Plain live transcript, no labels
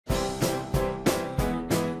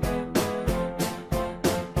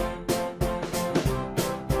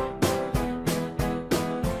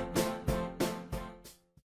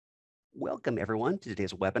Welcome everyone to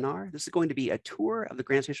today's webinar. This is going to be a tour of the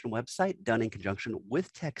GrantStation website done in conjunction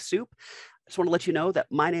with TechSoup. I just want to let you know that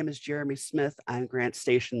my name is Jeremy Smith. I'm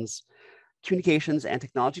GrantStation's Communications and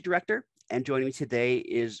Technology Director. And joining me today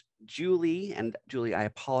is Julie. And Julie, I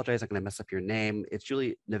apologize, I'm going to mess up your name. It's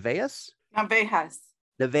Julie Neveas? Navejas.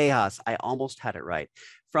 Nevejas, I almost had it right.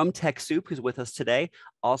 From TechSoup, who's with us today.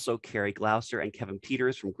 Also, Carrie Gloucester and Kevin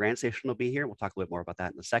Peters from GrantStation will be here. We'll talk a little bit more about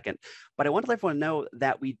that in a second. But I want to let everyone know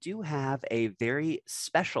that we do have a very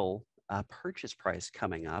special purchase price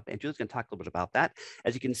coming up. And Julie's going to talk a little bit about that.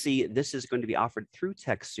 As you can see, this is going to be offered through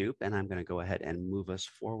TechSoup. And I'm going to go ahead and move us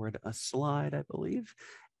forward a slide, I believe.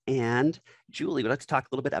 And Julie, would like to talk a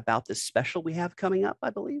little bit about this special we have coming up,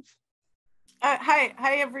 I believe.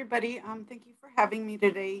 Hi, everybody. Thank you for having me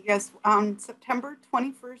today. Yes, on September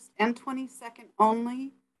 21st and 22nd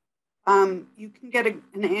only, you can get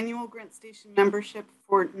an annual GrantStation membership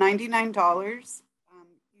for $99.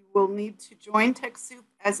 You will need to join TechSoup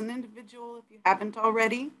as an individual if you haven't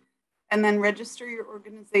already, and then register your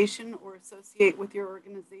organization or associate with your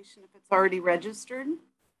organization if it's already registered.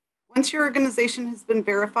 Once your organization has been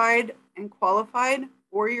verified and qualified,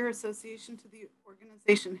 or your association to the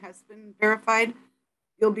organization has been verified,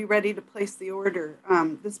 you'll be ready to place the order.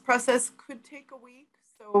 This process could take a week,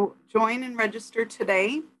 so join and register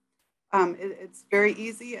today. It's very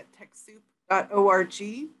easy at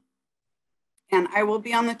techsoup.org. And I will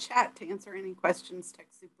be on the chat to answer any questions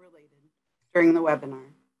TechSoup related during the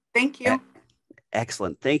webinar. Thank you.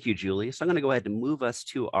 Excellent. Thank you, Julie. So I'm going to go ahead and move us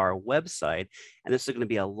to our website. And this is going to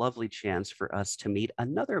be a lovely chance for us to meet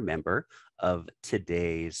another member of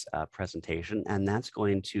today's presentation. And that's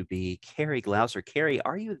going to be Carrie Gloucester. Carrie,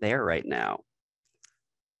 are you there right now?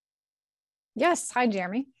 Yes. Hi,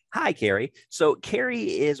 Jeremy. Hi, Carrie. So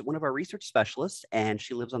Carrie is one of our research specialists, and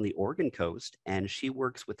she lives on the Oregon coast, and she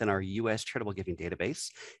works within our U.S. charitable giving database.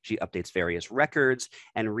 She updates various records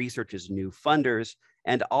and researches new funders.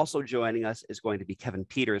 And also joining us is going to be Kevin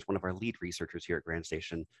Peters, one of our lead researchers here at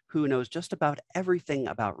GrantStation, who knows just about everything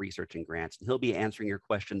about researching grants, and he'll be answering your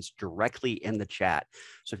questions directly in the chat.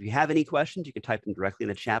 So if you have any questions, you can type them directly in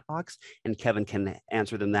the chat box, and Kevin can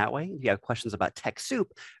answer them that way. If you have questions about TechSoup,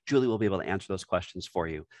 Julie will be able to answer those questions for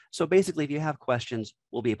you. So basically, if you have questions,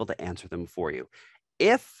 we'll be able to answer them for you.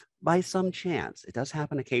 If by some chance, it does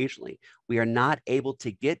happen occasionally, we are not able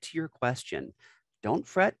to get to your question, don't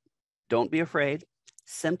fret, don't be afraid.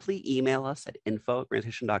 Simply email us at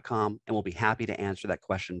info@grantstation.com and we'll be happy to answer that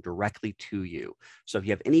question directly to you. So if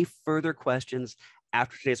you have any further questions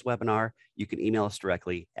after today's webinar, you can email us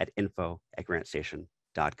directly at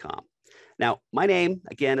info@grantstation.com. Now, my name,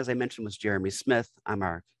 again, as I mentioned, was Jeremy Smith. I'm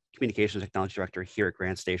our Communications Technology Director here at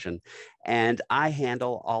GrantStation, and I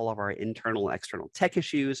handle all of our internal and external tech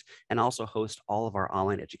issues and also host all of our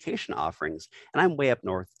online education offerings. And I'm way up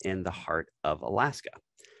north in the heart of Alaska.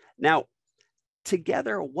 Now,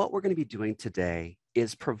 together, what we're going to be doing today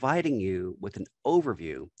is providing you with an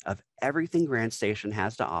overview of everything GrantStation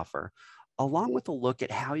has to offer, along with a look at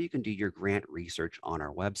how you can do your grant research on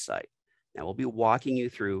our website. Now, we'll be walking you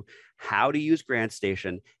through how to use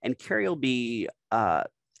GrantStation, and Carrie will be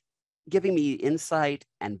giving me insight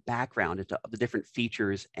and background into the different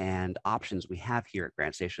features and options we have here at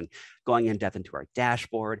GrantStation, going in depth into our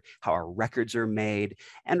dashboard, how our records are made,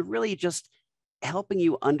 and really just helping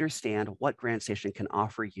you understand what GrantStation can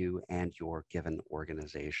offer you and your given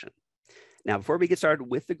organization. Now, before we get started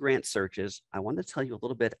with the grant searches, I want to tell you a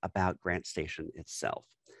little bit about GrantStation itself.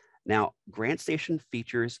 Now, GrantStation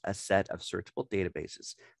features a set of searchable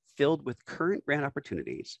databases filled with current grant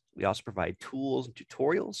opportunities. We also provide tools and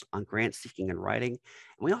tutorials on grant seeking and writing,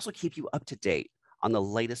 and we also keep you up to date on the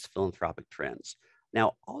latest philanthropic trends.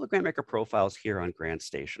 Now, all the grantmaker profiles here on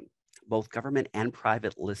GrantStation, both government and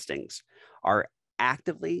private listings, are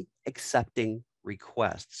actively accepting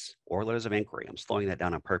requests or letters of inquiry, I'm slowing that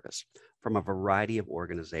down on purpose, from a variety of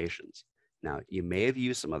organizations. Now, you may have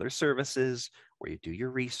used some other services where you do your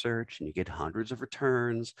research and you get hundreds of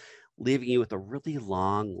returns, leaving you with a really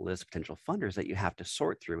long list of potential funders that you have to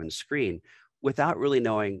sort through and screen without really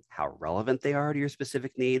knowing how relevant they are to your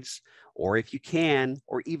specific needs, or if you can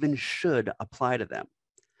or even should apply to them.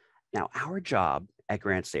 Now, our job at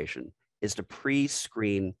GrantStation is to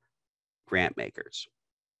pre-screen grant makers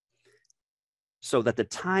so that the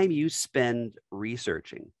time you spend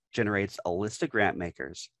researching generates a list of grant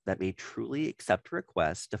makers that may truly accept a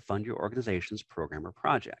request to fund your organization's program or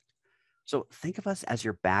project. So think of us as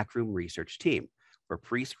your backroom research team. We're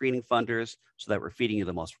pre-screening funders so that we're feeding you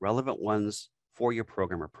the most relevant ones for your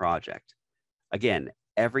program or project. Again,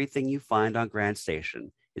 everything you find on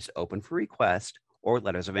GrantStation is open for request or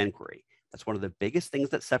letters of inquiry, That's one of the biggest things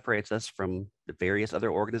that separates us from the various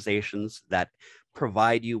other organizations that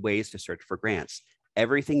provide you ways to search for grants.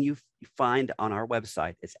 Everything you find on our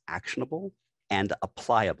website is actionable and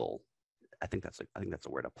applicable. I think that's a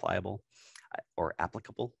word, applicable or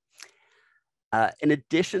applicable. In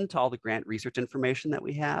addition to all the grant research information that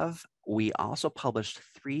we have, we also published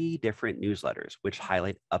 3 different newsletters which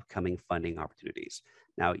highlight upcoming funding opportunities.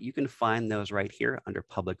 Now, you can find those right here under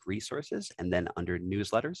public resources, and then under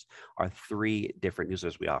newsletters are 3 different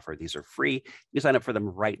newsletters we offer. These are free. You can sign up for them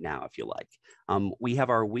right now if you like. We have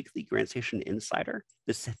our weekly GrantStation Insider.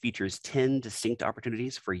 This features 10 distinct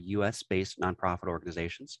opportunities for US-based nonprofit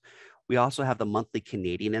organizations. We also have the monthly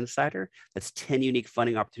Canadian Insider. That's 10 unique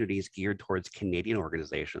funding opportunities geared towards Canadian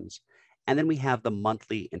organizations. And then we have the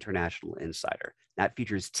monthly International Insider. That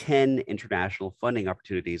features 10 international funding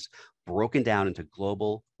opportunities broken down into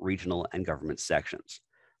global, regional, and government sections.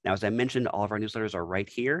 Now, as I mentioned, all of our newsletters are right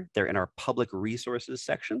here. They're in our public resources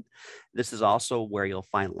section. This is also where you'll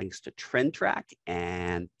find links to Trend Track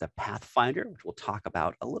and the Pathfinder, which we'll talk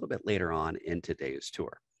about a little bit later on in today's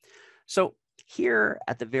tour. So here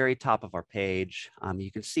at the very top of our page,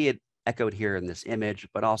 you can see it echoed here in this image,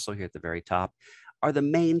 but also here at the very top are the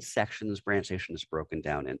main sections GrantStation is broken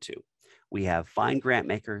down into. We have Find Grant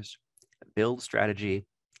Makers, Build Strategy,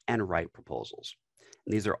 and Write Proposals.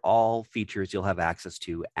 And these are all features you'll have access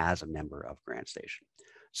to as a member of GrantStation.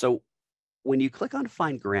 So when you click on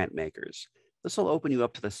Find Grant Makers, this will open you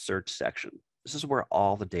up to the search section. This is where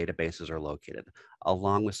all the databases are located,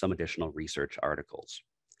 along with some additional research articles.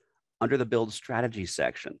 Under the Build Strategy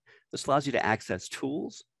section, this allows you to access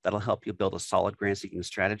tools that'll help you build a solid grant seeking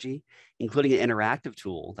strategy, including an interactive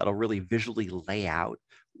tool that'll really visually lay out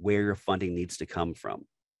where your funding needs to come from.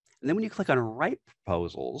 And then when you click on Write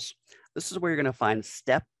Proposals, this is where you're going to find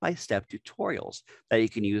step-by-step tutorials that you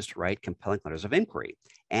can use to write compelling letters of inquiry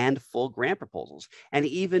and full grant proposals, and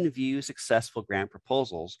even view successful grant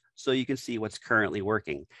proposals so you can see what's currently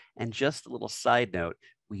working. And just a little side note,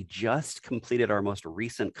 we just completed our most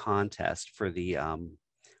recent contest for the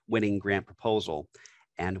winning grant proposal,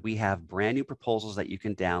 and we have brand new proposals that you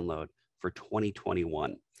can download for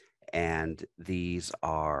 2021. And these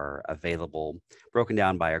are available, broken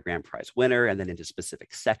down by our grand prize winner and then into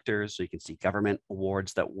specific sectors. So you can see government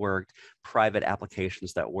awards that worked, private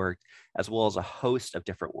applications that worked, as well as a host of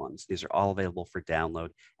different ones. These are all available for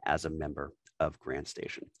download as a member of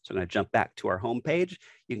GrantStation. So I'm going to jump back to our homepage.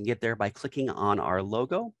 You can get there by clicking on our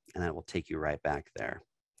logo, and that will take you right back there.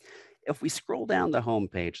 If we scroll down the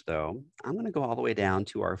homepage, though, I'm going to go all the way down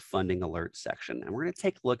to our funding alert section, and we're going to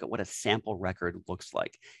take a look at what a sample record looks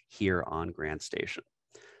like here on GrantStation.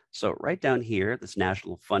 So right down here, this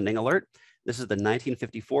National Funding Alert, this is the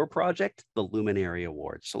 1954 project, the Luminary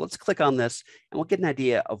Award. So let's click on this, and we'll get an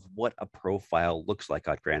idea of what a profile looks like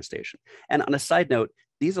on GrantStation. And on a side note,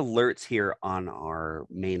 these alerts here on our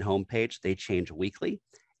main homepage, they change weekly.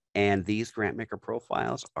 And these grantmaker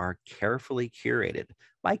profiles are carefully curated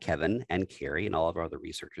by Kevin and Carrie and all of our other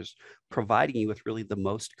researchers, providing you with really the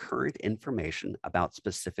most current information about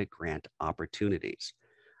specific grant opportunities.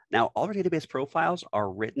 Now, all our database profiles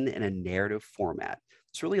are written in a narrative format.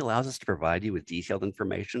 This really allows us to provide you with detailed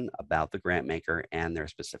information about the grantmaker and their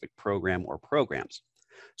specific program or programs.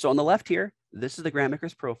 So on the left here, this is the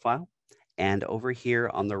grantmaker's profile. And over here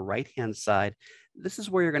on the right-hand side, this is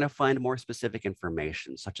where you're going to find more specific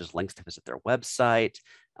information, such as links to visit their website.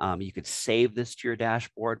 You could save this to your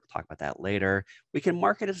dashboard. We'll talk about that later. We can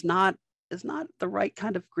mark it as not the right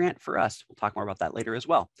kind of grant for us. We'll talk more about that later as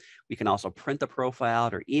well. We can also print the profile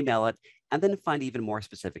out or email it, and then find even more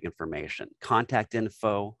specific information, contact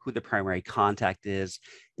info, who the primary contact is,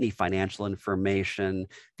 any financial information,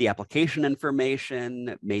 the application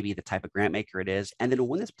information, maybe the type of grant maker it is, and then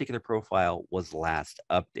when this particular profile was last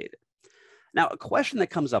updated. Now, a question that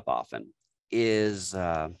comes up often is,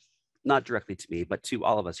 not directly to me, but to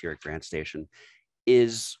all of us here at GrantStation,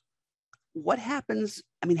 is what happens?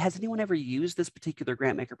 I mean, has anyone ever used this particular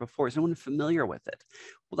grant maker before? Is anyone familiar with it?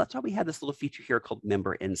 Well, that's why we had this little feature here called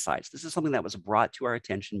Member Insights. This is something that was brought to our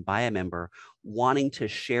attention by a member wanting to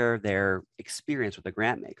share their experience with the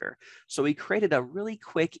grant maker. So we created a really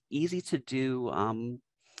quick, easy to do,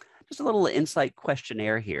 just a little insight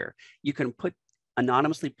questionnaire here. You can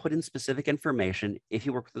anonymously put in specific information if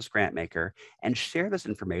you work with this grant maker and share this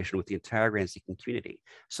information with the entire grant seeking community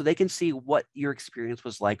so they can see what your experience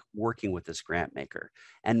was like working with this grant maker.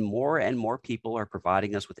 And more people are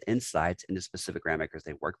providing us with insights into specific grant makers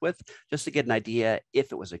they worked with, just to get an idea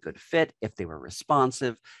if it was a good fit, if they were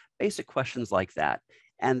responsive, basic questions like that.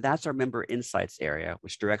 And that's our member insights area,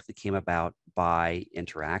 which directly came about by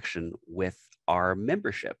interaction with our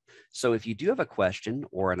membership. So if you do have a question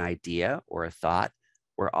or an idea or a thought,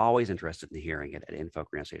 we're always interested in hearing it at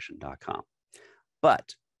info@grantstation.com.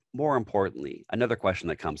 But more importantly, another question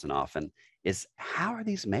that comes in often is, how are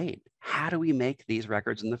these made? How do we make these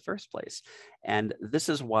records in the first place? And this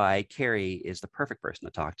is why Carrie is the perfect person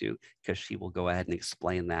to talk to, because she will go ahead and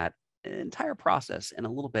explain that entire process in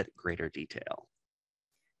a little bit greater detail.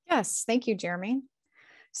 Yes, thank you, Jeremy.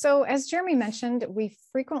 So as Jeremy mentioned, we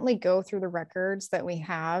frequently go through the records that we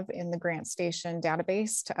have in the GrantStation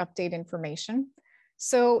database to update information.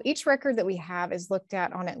 So each record that we have is looked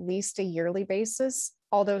at on at least a yearly basis,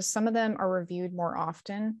 although some of them are reviewed more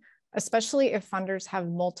often, especially if funders have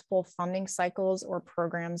multiple funding cycles or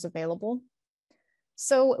programs available.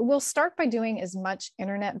 So we'll start by doing as much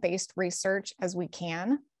internet-based research as we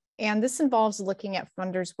can. And this involves looking at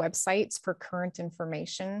funders' websites for current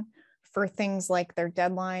information for things like their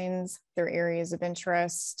deadlines, their areas of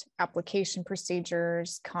interest, application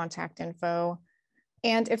procedures, contact info.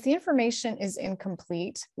 And if the information is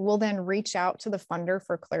incomplete, we'll then reach out to the funder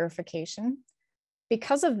for clarification.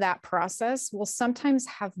 Because of that process, we'll sometimes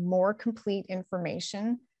have more complete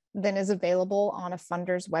information than is available on a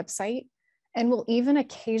funder's website. And we'll even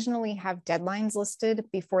occasionally have deadlines listed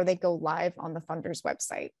before they go live on the funder's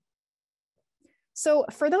website. So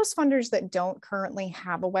for those funders that don't currently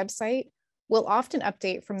have a website, we'll often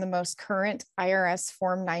update from the most current IRS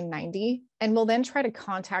Form 990, and we'll then try to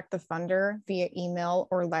contact the funder via email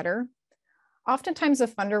or letter. Oftentimes, a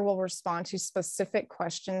funder will respond to specific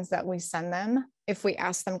questions that we send them if we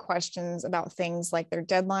ask them questions about things like their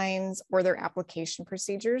deadlines or their application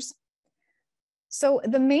procedures. So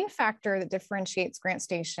the main factor that differentiates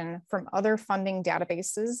GrantStation from other funding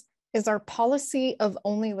databases is our policy of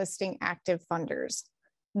only listing active funders.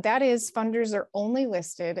 That is, funders are only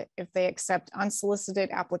listed if they accept unsolicited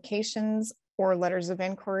applications or letters of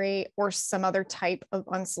inquiry or some other type of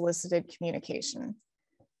unsolicited communication.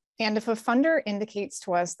 And if a funder indicates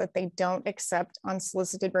to us that they don't accept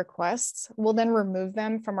unsolicited requests, we'll then remove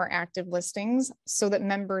them from our active listings so that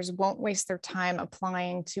members won't waste their time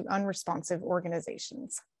applying to unresponsive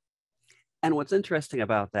organizations. And what's interesting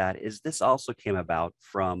about that is this also came about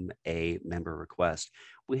from a member request.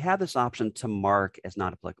 We have this option to mark as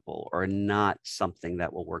not applicable or not something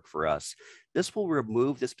that will work for us. This will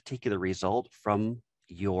remove this particular result from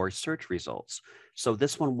your search results. So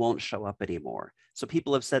this one won't show up anymore. So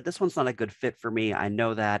people have said, this one's not a good fit for me. I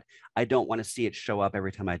know that. I don't want to see it show up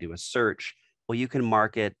every time I do a search. Well, you can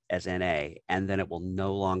mark it as NA, and then it will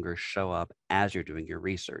no longer show up as you're doing your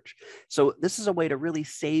research. So this is a way to really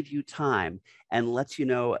save you time and lets you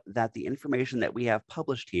know that the information that we have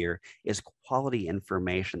published here is quality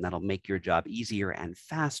information that'll make your job easier and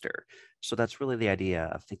faster. So that's really the idea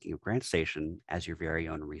of thinking of GrantStation as your very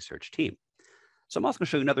own research team. So I'm also going to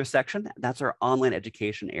show you another section. That's our online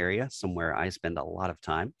education area, somewhere I spend a lot of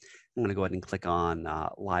time. I'm going to go ahead and click on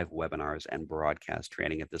live webinars and broadcast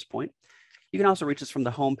training at this point. You can also reach us from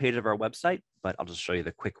the home page of our website, but I'll just show you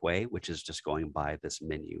the quick way, which is just going by this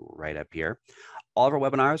menu right up here. All of our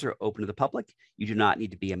webinars are open to the public. You do not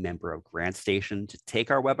need to be a member of GrantStation to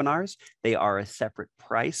take our webinars. They are a separate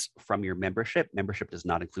price from your membership. Membership does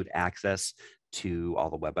not include access to all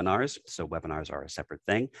the webinars, so webinars are a separate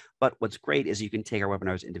thing. But what's great is you can take our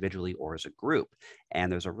webinars individually or as a group, and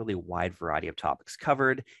there's a really wide variety of topics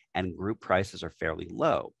covered, and group prices are fairly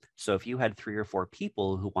low. So if you had 3 or 4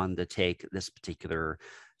 people who wanted to take this particular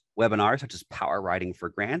webinar, such as Power Writing for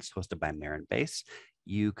Grants, hosted by Marin Base,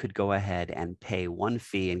 you could go ahead and pay one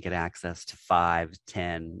fee and get access to 5,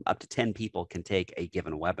 10, up to 10 people can take a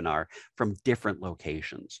given webinar from different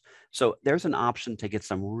locations. So there's an option to get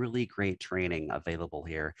some really great training available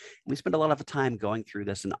here. We spend a lot of time going through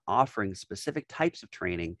this and offering specific types of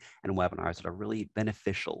training and webinars that are really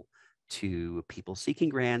beneficial to people seeking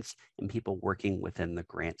grants and people working within the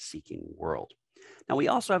grant seeking world. Now, we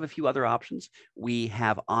also have a few other options. We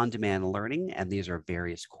have on-demand learning, and these are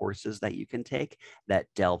various courses that you can take that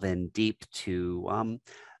delve in deep to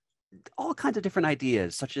all kinds of different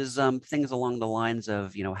ideas, such as things along the lines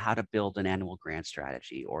of, how to build an annual grant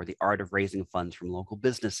strategy, or the art of raising funds from local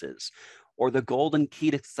businesses, or the golden key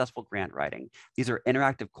to successful grant writing. These are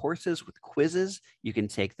interactive courses with quizzes. You can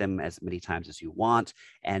take them as many times as you want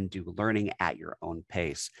and do learning at your own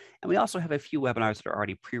pace. And we also have a few webinars that are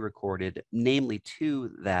already pre-recorded, namely two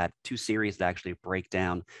series that actually break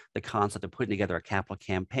down the concept of putting together a capital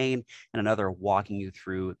campaign, and another walking you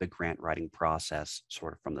through the grant writing process,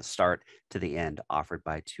 sort of from the start to the end, offered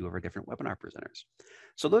by 2 of our different webinar presenters.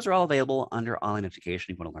 So those are all available under online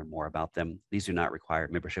education if you want to learn more about them. These do not require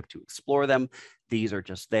membership to explore them. them. These are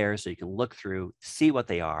just there so you can look through, see what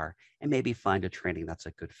they are, and maybe find a training that's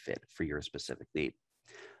a good fit for your specific need.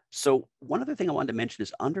 So one other thing I wanted to mention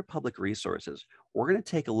is under public resources, we're going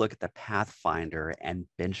to take a look at the Pathfinder and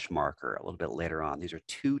Benchmarker a little bit later on. These are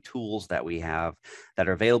two tools that we have that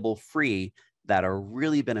are available free that are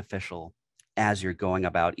really beneficial as you're going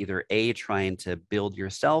about either A, trying to build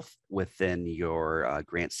yourself within your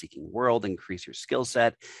grant seeking world, increase your skill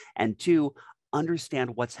set, and two,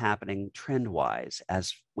 understand what's happening trend wise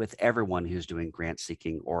as with everyone who's doing grant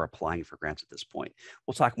seeking or applying for grants at this point.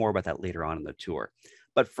 We'll talk more about that later on in the tour.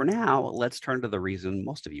 But for now, let's turn to the reason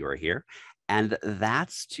most of you are here, and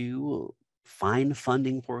that's to find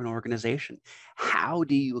funding for an organization. How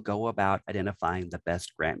do you go about identifying the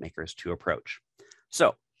best grant makers to approach?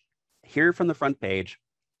 So here from the front page,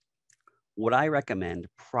 what I recommend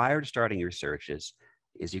prior to starting your searches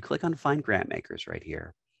is you click on Find Grant Makers right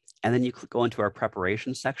here, and then you go into our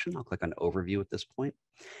preparation section. I'll click on Overview at this point,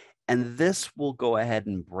 and this will go ahead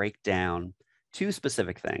and break down two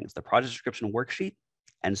specific things, the project description worksheet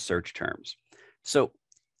and search terms. So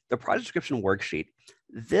the project description worksheet,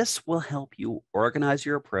 this will help you organize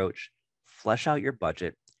your approach, flesh out your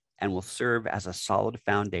budget, and will serve as a solid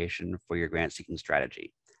foundation for your grant seeking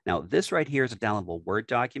strategy. Now, this right here is a downloadable Word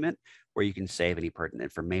document where you can save any pertinent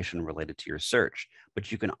information related to your search,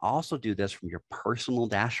 but you can also do this from your personal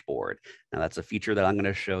dashboard. Now, that's a feature that I'm going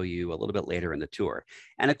to show you a little bit later in the tour.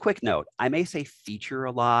 And a quick note, I may say feature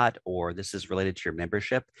a lot, or this is related to your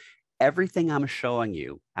membership. Everything I'm showing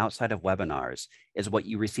you outside of webinars is what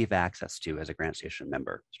you receive access to as a GrantStation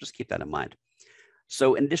member. So just keep that in mind.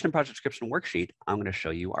 So in addition to project description worksheet, I'm going to show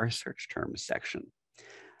you our search terms section.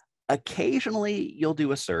 Occasionally, you'll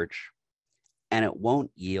do a search and it won't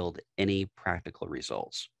yield any practical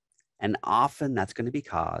results. And often that's going to be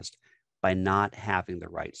caused by not having the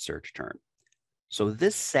right search term. So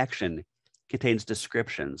this section contains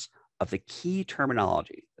descriptions of the key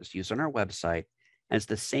terminology that's used on our website, and it's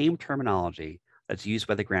the same terminology that's used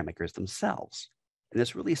by the grant makers themselves. And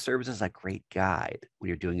this really serves as a great guide when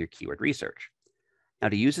you're doing your keyword research. Now,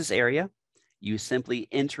 to use this area, you simply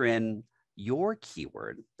enter in your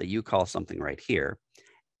keyword that you call something right here,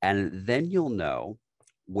 and then you'll know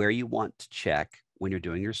where you want to check when you're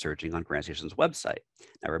doing your searching on GrantStation's website.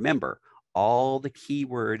 Now, remember, all the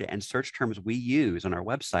keyword and search terms we use on our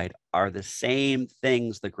website are the same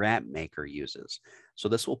things the grant maker uses. So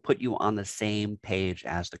this will put you on the same page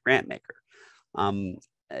as the grant maker. An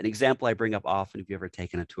example I bring up often, if you've ever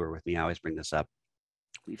taken a tour with me, I always bring this up.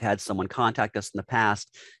 We've had someone contact us in the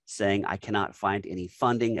past saying, I cannot find any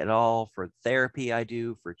funding at all for therapy I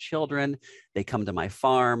do for children. They come to my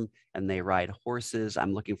farm and they ride horses.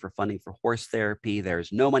 I'm looking for funding for horse therapy.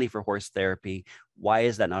 There's no money for horse therapy. Why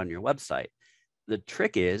is that not on your website? The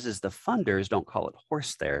trick is the funders don't call it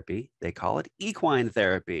horse therapy. They call it equine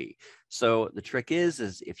therapy. So the trick is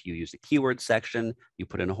if you use the keyword section, you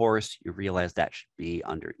put in horse, you realize that should be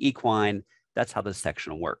under equine. That's how this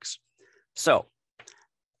section works. So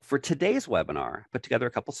for today's webinar, put together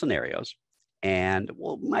a couple scenarios, and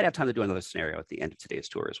we might have time to do another scenario at the end of today's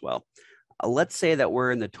tour as well. Let's say that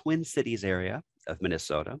we're in the Twin Cities area of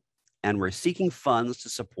Minnesota, and we're seeking funds to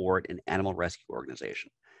support an animal rescue organization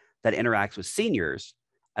that interacts with seniors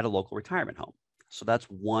at a local retirement home. So that's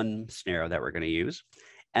one scenario that we're going to use.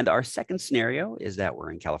 And our second scenario is that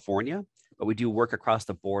we're in California, but we do work across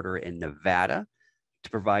the border in Nevada to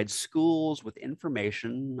provide schools with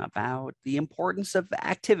information about the importance of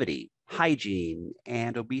activity, hygiene,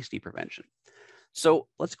 and obesity prevention. So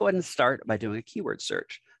let's go ahead and start by doing a keyword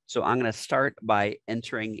search. So I'm going to start by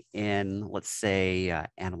entering in, let's say,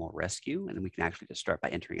 animal rescue, and we can actually just start by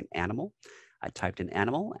entering an animal. I typed in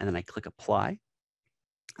animal, and then I click apply.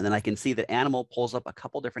 And then I can see that animal pulls up a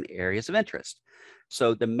couple different areas of interest.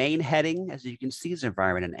 So the main heading, as you can see, is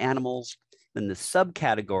environment and animals. Then the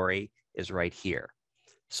subcategory is right here.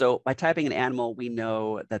 So by typing in animal, we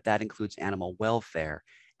know that that includes animal welfare.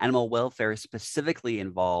 Animal welfare specifically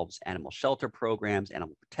involves animal shelter programs,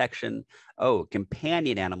 animal protection,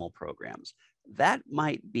 companion animal programs. That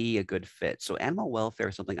might be a good fit. So animal welfare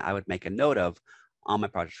is something I would make a note of on my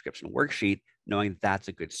project description worksheet, knowing that's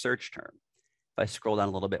a good search term. If I scroll down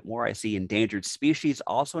a little bit more, I see endangered species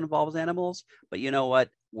also involves animals, but you know what?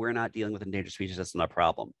 We're not dealing with endangered species. That's not a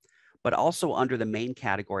problem. But also under the main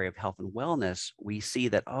category of health and wellness, we see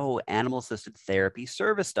that, animal-assisted therapy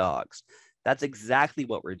service dogs. That's exactly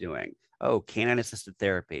what we're doing. Canine-assisted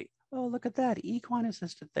therapy. Oh, look at that,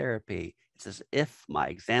 equine-assisted therapy. It's as if my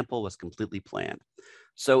example was completely planned.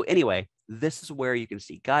 So anyway, this is where you can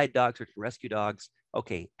see guide dogs, search and rescue dogs.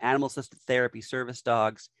 Okay, animal-assisted therapy service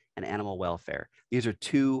dogs. and animal welfare. These are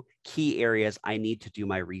two key areas I need to do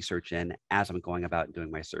my research in as I'm going about and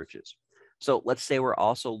doing my searches. So let's say we're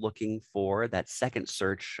also looking for that second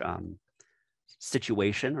search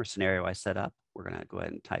situation or scenario I set up. We're going to go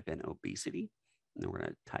ahead and type in obesity, and then we're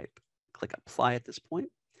going to click apply at this point.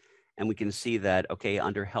 And we can see that, okay,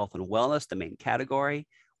 under health and wellness, the main category,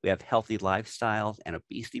 we have healthy lifestyles and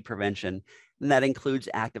obesity prevention. And that includes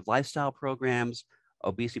active lifestyle programs,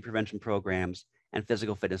 obesity prevention programs, and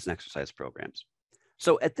physical fitness and exercise programs.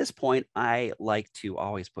 So at this point, I like to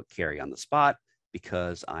always put Carrie on the spot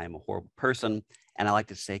because I'm a horrible person. And I like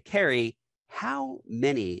to say, Carrie, how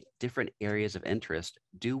many different areas of interest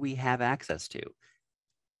do we have access to?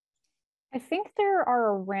 I think there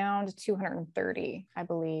are around 230, I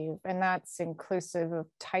believe, and that's inclusive of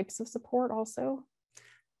types of support also.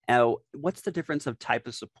 Now, what's the difference of type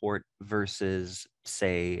of support versus,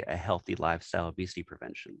 say, a healthy lifestyle obesity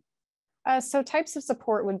prevention? So types of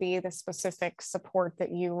support would be the specific support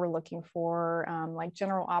that you were looking for, like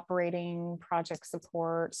general operating, project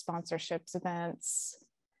support, sponsorships, events,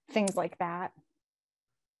 things like that.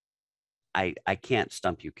 I can't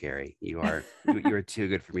stump you, Carrie. You are too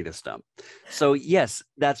good for me to stump. So yes,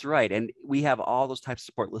 that's right. And we have all those types of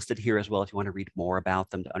support listed here as well if you want to read more about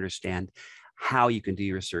them to understand how you can do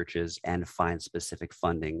your searches and find specific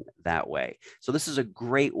funding that way. So this is a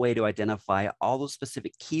great way to identify all those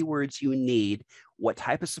specific keywords you need, what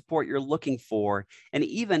type of support you're looking for, and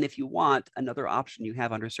even if you want, another option you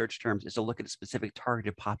have under search terms is to look at a specific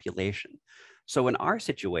targeted population. So in our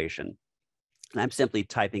situation, and I'm simply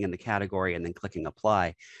typing in the category and then clicking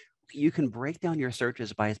apply, you can break down your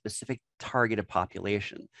searches by a specific targeted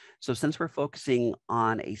population. So since we're focusing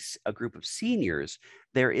on a group of seniors,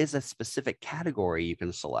 there is a specific category you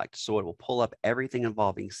can select. So it will pull up everything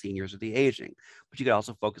involving seniors or the aging, but you could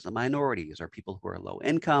also focus on minorities or people who are low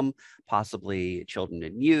income, possibly children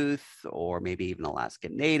and youth, or maybe even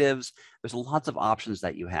Alaskan natives. There's lots of options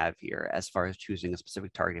that you have here as far as choosing a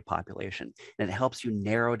specific targeted population. And it helps you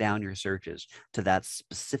narrow down your searches to that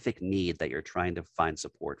specific need that you're trying to find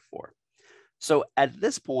support for. So at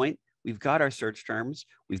this point, we've got our search terms,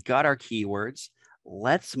 we've got our keywords.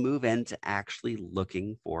 Let's move into actually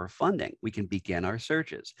looking for funding. We can begin our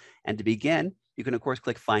searches. And to begin, you can of course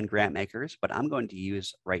click Find Grant Makers, but I'm going to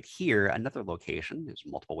use right here another location. There's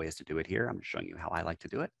multiple ways to do it here. I'm just showing you how I like to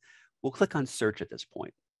do it. We'll click on Search at this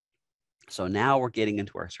point. So now we're getting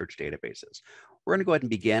into our search databases. We're going to go ahead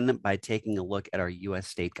and begin by taking a look at our US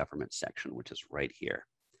state government section, which is right here.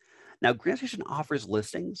 Now, GrantStation offers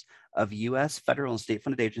listings of U.S. federal and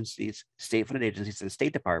state-funded agencies, and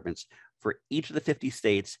state departments for each of the 50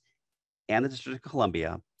 states and the District of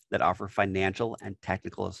Columbia that offer financial and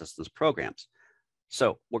technical assistance programs.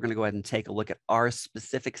 So we're going to go ahead and take a look at our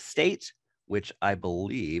specific state, which I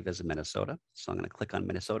believe is Minnesota. So I'm going to click on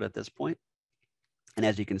Minnesota at this point. And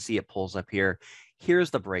as you can see, it pulls up here. Here's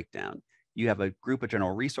the breakdown. You have a group of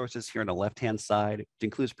general resources here on the left-hand side, which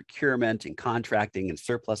includes procurement and contracting and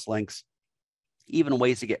surplus links, even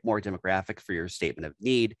ways to get more demographic for your statement of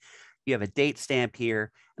need. You have a date stamp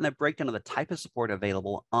here and a breakdown of the type of support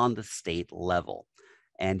available on the state level.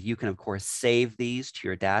 And you can, of course, save these to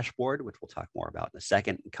your dashboard, which we'll talk more about in a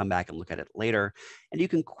second, and come back and look at it later. And you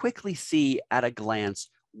can quickly see at a glance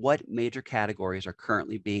what major categories are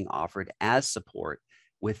currently being offered as support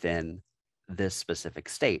within this specific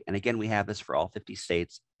state. And again, we have this for all 50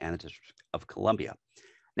 states and the District of Columbia.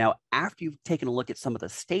 Now, after you've taken a look at some of the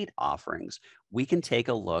state offerings, we can take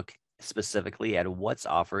a look specifically at what's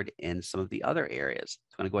offered in some of the other areas.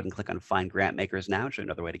 So I'm going to go ahead and click on Find Grant Makers now, show you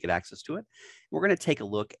another way to get access to it. We're going to take a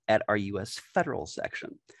look at our US federal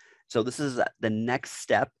section. So this is the next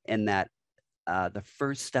step in that, the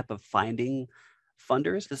first step of finding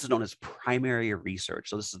funders. This is known as primary research.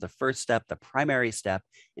 So this is the first step, the primary step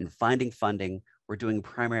in finding funding. We're doing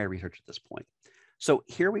primary research at this point. So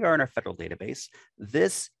here we are in our federal database.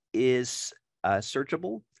 This is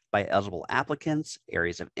searchable by eligible applicants,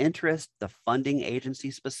 areas of interest, the funding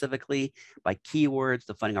agency specifically, by keywords,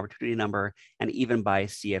 the funding opportunity number, and even by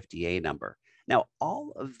CFDA number. Now,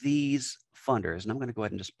 all of these funders, and I'm going to go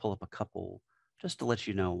ahead and just pull up a couple just to let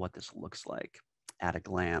you know what this looks like at a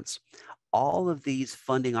glance. All of these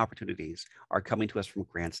funding opportunities are coming to us from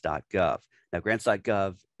grants.gov. Now,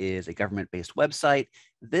 grants.gov is a government-based website.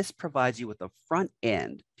 This provides you with the front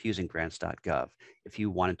end to using grants.gov. If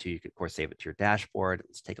you wanted to, you could, of course, save it to your dashboard.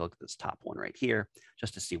 Let's take a look at this top one right here,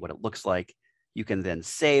 just to see what it looks like. You can then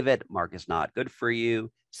save it, mark as not good for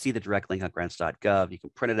you, see the direct link on grants.gov. You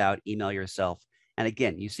can print it out, email yourself. And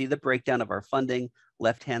again, you see the breakdown of our funding.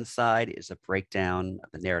 Left-hand side is a breakdown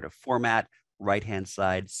of the narrative format. Right-hand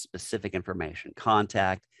side, specific information,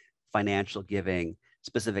 contact, financial giving,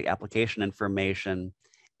 specific application information,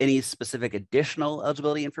 any specific additional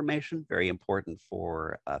eligibility information, very important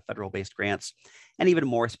for federal-based grants, and even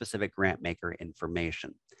more specific grant maker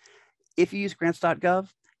information. If you use grants.gov,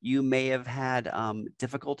 you may have had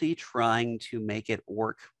difficulty trying to make it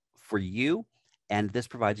work for you, and this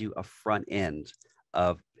provides you a front end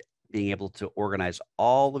of being able to organize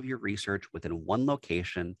all of your research within one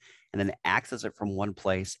location and then access it from one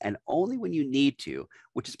place. And only when you need to,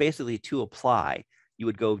 which is basically to apply, you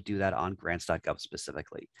would go do that on grants.gov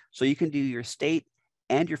specifically. So you can do your state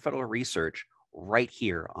and your federal research right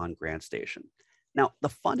here on GrantStation. Now, the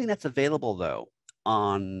funding that's available though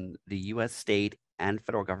on the US state and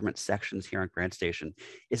federal government sections here on GrantStation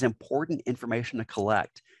is important information to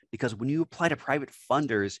collect, because when you apply to private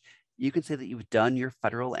funders, you can say that you've done your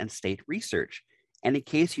federal and state research. And in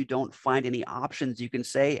case you don't find any options, you can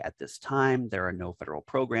say, at this time, there are no federal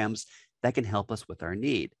programs that can help us with our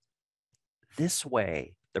need. This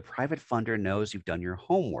way, the private funder knows you've done your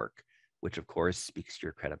homework, which of course speaks to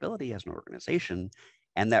your credibility as an organization,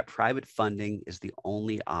 and that private funding is the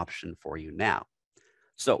only option for you now.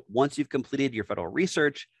 So once you've completed your federal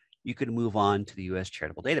research, you can move on to the US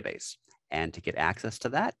Charitable Database. And to get access to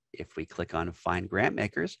that, if we click on Find Grant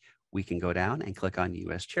Makers, we can go down and click on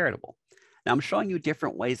US Charitable. Now I'm showing you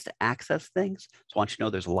different ways to access things. So I want you to know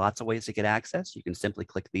there's lots of ways to get access. You can simply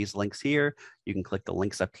click these links here. You can click the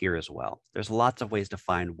links up here as well. There's lots of ways to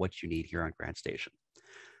find what you need here on GrantStation.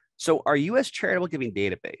 So our US Charitable Giving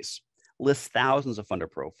Database lists thousands of funder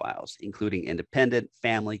profiles, including independent,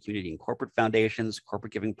 family, community, and corporate foundations,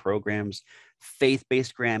 corporate giving programs,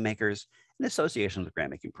 faith-based grant makers, and associations with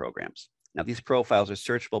grant making programs. Now, these profiles are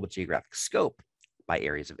searchable by geographic scope, by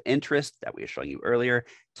areas of interest that we were showing you earlier,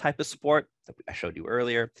 type of support that I showed you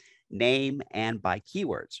earlier, name, and by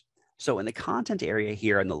keywords. So in the content area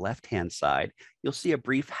here on the left-hand side, you'll see a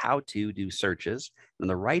brief how to do searches. And on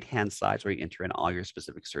the right-hand side is where you enter in all your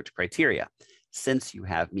specific search criteria. Since you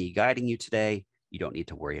have me guiding you today, you don't need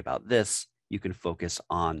to worry about this. You can focus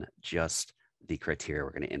on just the criteria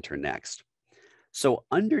we're going to enter next. So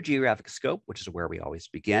under geographic scope, which is where we always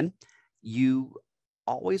begin, you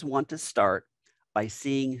always want to start by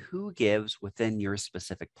seeing who gives within your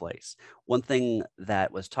specific place. One thing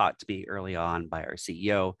that was taught to me early on by our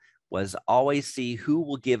CEO was always see who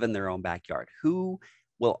will give in their own backyard, who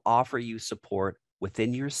will offer you support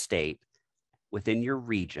within your state, within your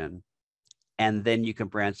region, and then you can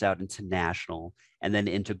branch out into national and then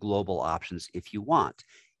into global options if you want.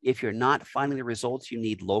 If you're not finding the results you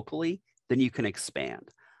need locally, then you can expand.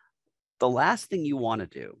 The last thing you want to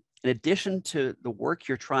do, in addition to the work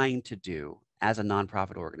you're trying to do as a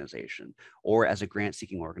nonprofit organization or as a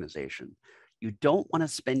grant-seeking organization, you don't want to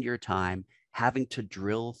spend your time having to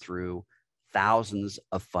drill through thousands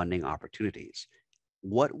of funding opportunities.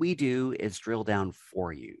 What we do is drill down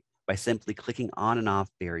for you by simply clicking on and off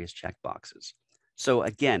various checkboxes. So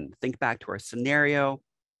again, think back to our scenario.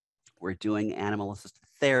 We're doing animal-assisted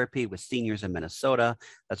therapy with seniors in Minnesota.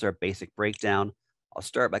 That's our basic breakdown. I'll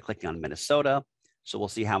start by clicking on Minnesota. So we'll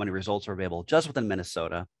see how many results are available just within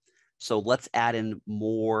Minnesota. So let's add in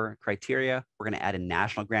more criteria. We're going to add in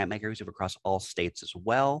national grant makers who have across all states as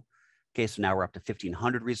well. Okay, so now we're up to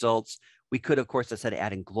 1,500 results. We could, of course, have said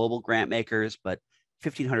adding global grant makers, but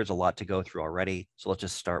 1,500 is a lot to go through already. So let's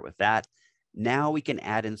just start with that. Now we can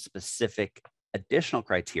add in specific additional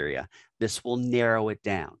criteria. This will narrow it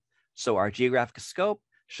down. So our geographic scope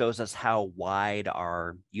shows us how wide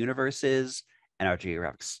our universe is, and our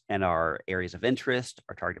geographics and our areas of interest,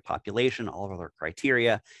 our target population, all of our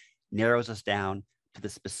criteria narrows us down to the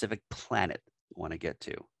specific planet we want to get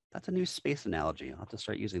to. That's a new space analogy. I'll have to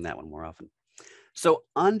start using that one more often. So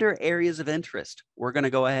under areas of interest, we're going to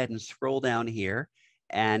go ahead and scroll down here,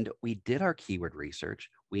 and we did our keyword research.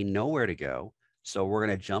 We know where to go. So we're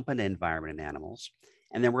going to jump into environment and animals,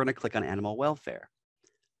 and then we're going to click on animal welfare.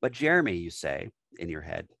 But Jeremy, you say in your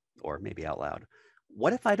head, or maybe out loud,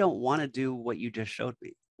 what if I don't want to do what you just showed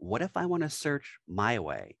me? What if I want to search my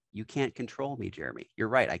way? You can't control me, Jeremy. You're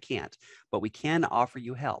right, I can't, but we can offer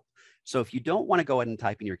you help. So if you don't want to go ahead and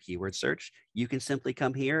type in your keyword search, you can simply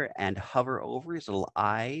come here and hover over his little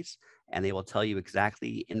eyes, and they will tell you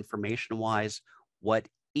exactly information-wise what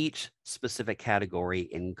each specific category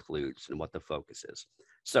includes and what the focus is.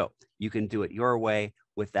 So you can do it your way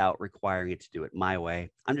without requiring it to do it my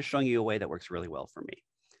way. I'm just showing you a way that works really well for me.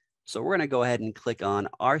 So we're going to go ahead and click on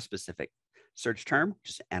our specific search term,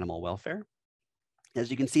 which is animal welfare.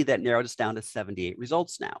 As you can see, that narrowed us down to 78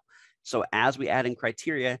 results now. So as we add in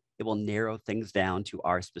criteria, it will narrow things down to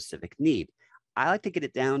our specific need. I like to get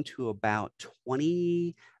it down to about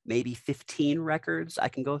 20, maybe 15 records. I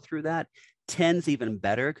can go through that. 10's even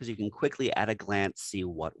better because you can quickly at a glance see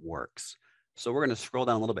what works. So we're going to scroll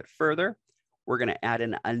down a little bit further. We're going to add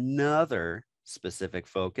in another specific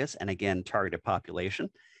focus, and again, targeted population.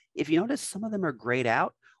 If you notice, some of them are grayed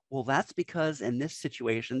out. Well, that's because in this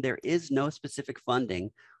situation, there is no specific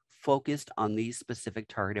funding focused on these specific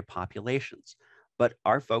targeted populations. But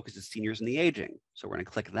our focus is seniors and the aging. So we're going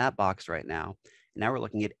to click that box right now. And now we're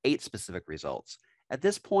looking at 8 specific results. At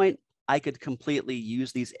this point, I could completely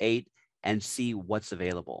use these 8 and see what's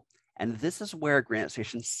available. And this is where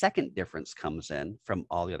GrantStation's second difference comes in from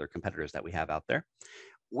all the other competitors that we have out there.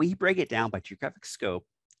 We break it down by geographic scope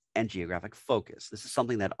and geographic focus. This is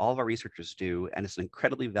something that all of our researchers do, and it's an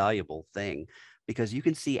incredibly valuable thing because you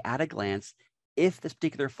can see at a glance if this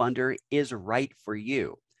particular funder is right for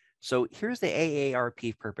you. So here's the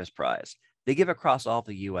AARP Purpose Prize. They give across all of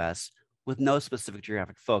the US with no specific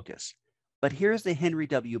geographic focus. But here's the Henry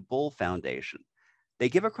W. Bull Foundation. They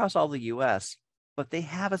give across all the US, but they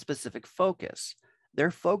have a specific focus.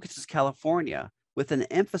 Their focus is California with an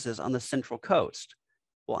emphasis on the Central Coast.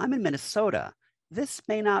 Well, I'm in Minnesota. This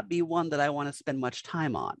may not be one that I want to spend much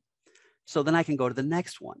time on. So then I can go to the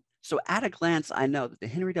next one. So at a glance, I know that the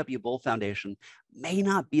Henry W. Bull Foundation may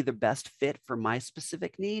not be the best fit for my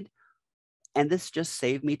specific need. And this just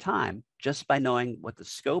saved me time just by knowing what the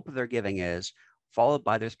scope of their giving is, followed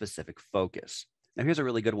by their specific focus. Now, here's a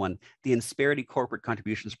really good one, the Insperity Corporate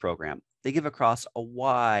Contributions Program. They give across a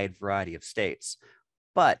wide variety of states,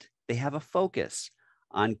 but they have a focus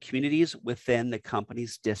on communities within the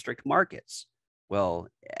company's district markets. Well,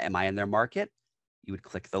 am I in their market? You would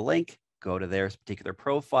click the link, go to their particular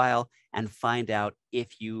profile, and find out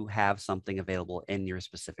if you have something available in your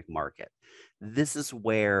specific market. This is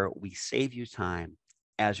where we save you time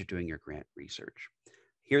as you're doing your grant research.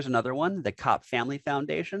 Here's another one, the Kopp Family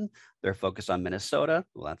Foundation. They're focused on Minnesota.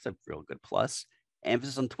 Well, that's a real good plus.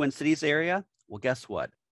 Emphasis on Twin Cities area. Well, guess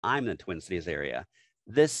what? I'm in the Twin Cities area.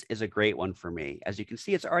 This is a great one for me. As you can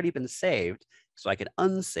see, it's already been saved, so I can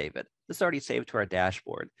unsave it. This is already saved to our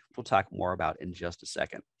dashboard, which we'll talk more about in just a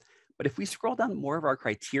second. But if we scroll down more of our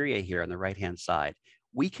criteria here on the right-hand side,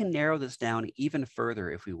 we can narrow this down even further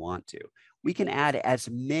if we want to. We can add as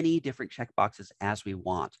many different checkboxes as we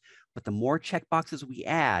want, but the more checkboxes we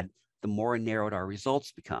add, the more narrowed our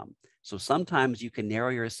results become. So sometimes you can narrow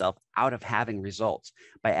yourself out of having results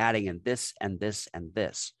by adding in this and this and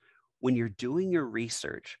this. When you're doing your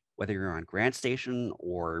research, whether you're on GrantStation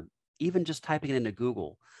or even just typing it into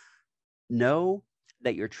Google, know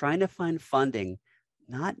that you're trying to find funding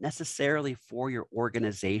not necessarily for your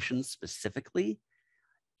organization specifically.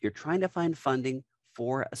 You're trying to find funding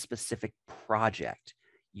for a specific project.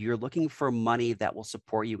 You're looking for money that will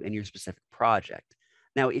support you in your specific project.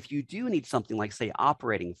 Now, if you do need something like, say,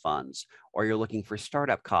 operating funds, or you're looking for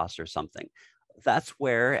startup costs or something, that's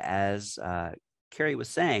where, as Carrie was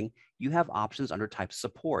saying, you have options under type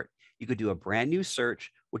support. You could do a brand new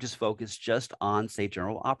search, which is focused just on, say,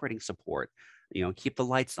 general operating support. You know, keep the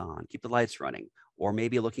lights on, keep the lights running, or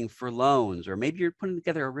maybe looking for loans, or maybe you're putting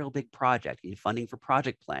together a real big project, you need funding for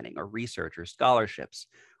project planning or research or scholarships.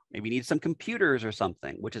 Maybe you need some computers or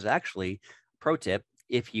something, which is actually, pro tip,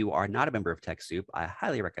 if you are not a member of TechSoup, I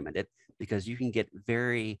highly recommend it because you can get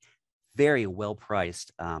very, very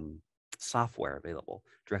well-priced software available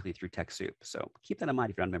directly through TechSoup. So keep that in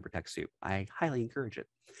mind if you're not a member of TechSoup. I highly encourage it.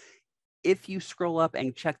 If you scroll up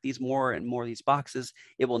and check these more and more of these boxes,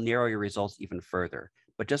 it will narrow your results even further.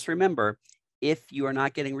 But just remember, if you are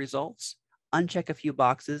not getting results, uncheck a few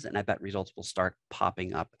boxes and I bet results will start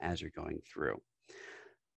popping up as you're going through.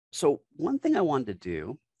 So one thing I wanted to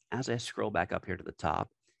do as I scroll back up here to the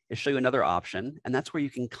top is show you another option, and that's where you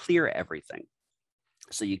can clear everything.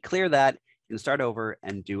 So you clear that, you can start over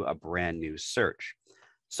and do a brand new search.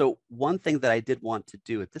 So one thing that I did want to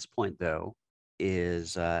do at this point, though,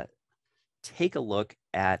 is take a look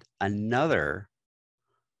at another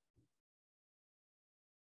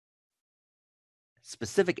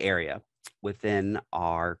specific area within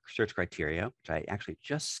our search criteria, which I actually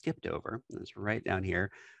just skipped over. It's right down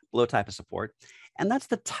here below type of support. And that's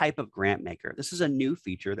the type of grant maker. This is a new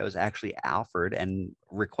feature that was actually offered and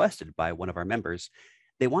requested by one of our members.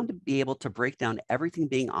 They wanted to be able to break down everything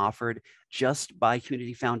being offered just by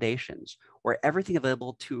community foundations, or everything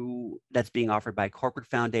available that's being offered by a corporate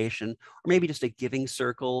foundation, or maybe just a giving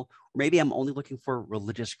circle, or maybe I'm only looking for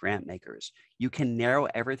religious grant makers. You can narrow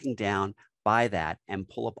everything down by that and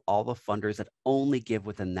pull up all the funders that only give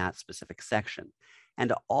within that specific section.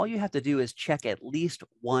 And all you have to do is check at least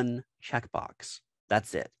one checkbox.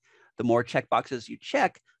 That's it. The more checkboxes you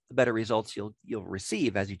check, the better results you'll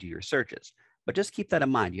receive as you do your searches. But just keep that in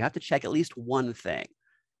mind. You have to check at least one thing,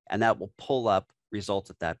 and that will pull up results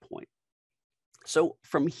at that point. So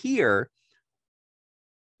from here,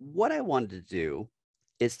 what I wanted to do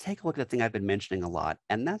is take a look at the thing I've been mentioning a lot,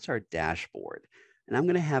 and that's our dashboard. And I'm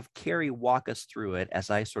going to have Carrie walk us through it as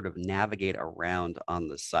I sort of navigate around on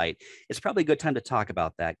the site. It's probably a good time to talk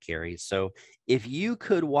about that, Carrie. So if you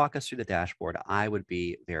could walk us through the dashboard, I would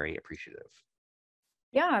be very appreciative.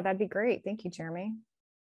 Yeah, that'd be great. Thank you, Jeremy.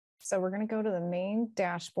 So we're going to go to the main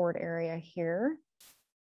dashboard area here.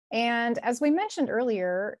 And as we mentioned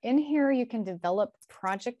earlier, in here you can develop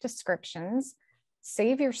project descriptions,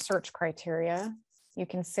 save your search criteria, you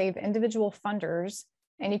can save individual funders,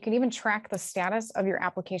 and you can even track the status of your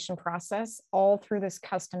application process all through this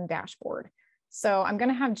custom dashboard. So I'm going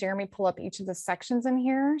to have Jeremy pull up each of the sections in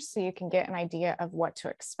here so you can get an idea of what to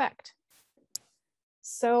expect.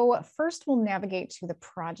 So first we'll navigate to the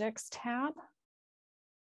projects tab.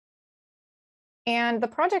 And the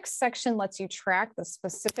projects section lets you track the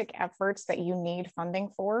specific efforts that you need funding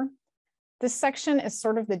for. This section is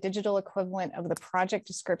sort of the digital equivalent of the project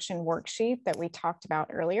description worksheet that we talked about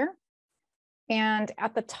earlier. And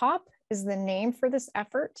at the top is the name for this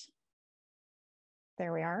effort.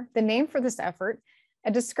 There we are, the name for this effort, a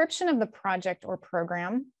description of the project or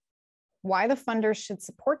program, why the funders should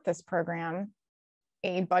support this program,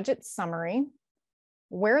 a budget summary,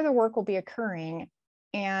 where the work will be occurring,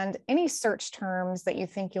 and any search terms that you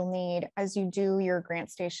think you'll need as you do your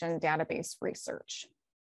GrantStation database research.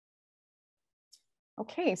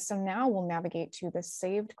 Okay, so now we'll navigate to the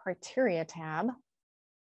Saved Criteria tab.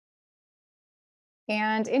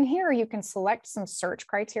 And in here, you can select some search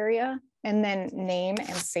criteria and then name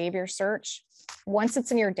and save your search. Once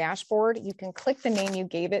it's in your dashboard, you can click the name you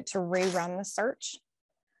gave it to rerun the search.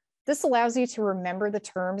 This allows you to remember the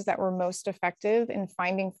terms that were most effective in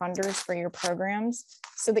finding funders for your programs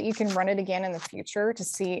so that you can run it again in the future to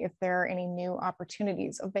see if there are any new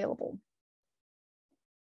opportunities available.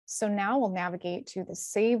 So now we'll navigate to the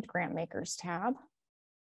Saved Grant Makers tab.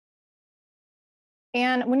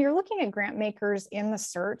 And when you're looking at grant makers in the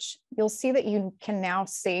search, you'll see that you can now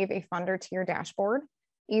save a funder to your dashboard,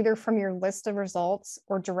 either from your list of results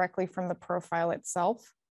or directly from the profile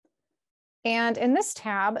itself. And in this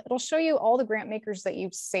tab, it'll show you all the grant makers that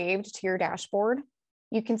you've saved to your dashboard.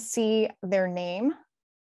 You can see their name,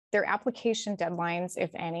 their application deadlines, if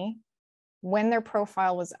any, when their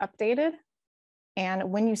profile was updated, and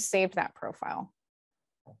when you saved that profile.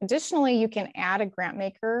 Additionally, you can add a grant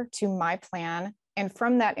maker to My Plan, and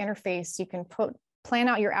from that interface, you can plan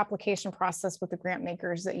out your application process with the grant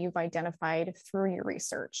makers that you've identified through your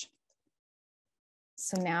research.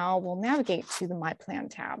 So now we'll navigate to the My Plan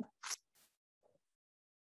tab.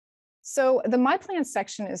 So the My Plan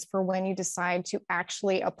section is for when you decide to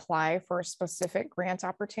actually apply for a specific grant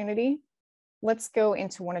opportunity. Let's go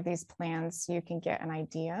into one of these plans so you can get an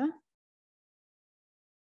idea.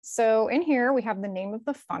 So in here, we have the name of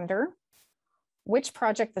the funder, which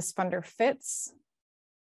project this funder fits,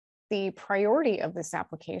 the priority of this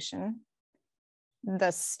application, the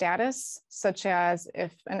status, such as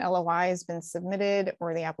if an LOI has been submitted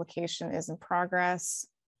or the application is in progress.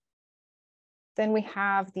 Then we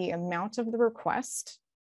have the amount of the request,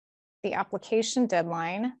 the application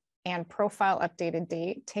deadline, and profile updated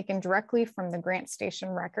date taken directly from the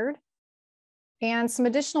GrantStation record, and some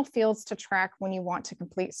additional fields to track when you want to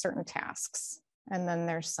complete certain tasks. And then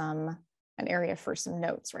there's an area for some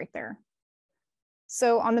notes right there.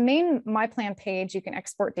 So on the main My Plan page, you can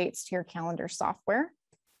export dates to your calendar software,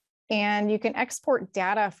 and you can export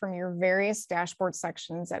data from your various dashboard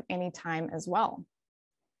sections at any time as well.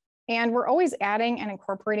 And we're always adding and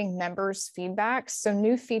incorporating members' feedback, so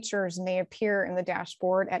new features may appear in the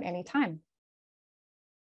dashboard at any time.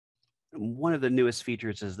 One of the newest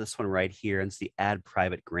features is this one right here, and it's the Add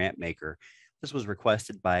Private Grant Maker. This was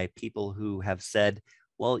requested by people who have said,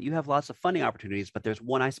 well, you have lots of funding opportunities, but there's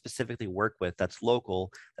one I specifically work with that's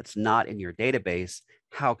local, that's not in your database.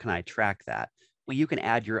 How can I track that? Well, you can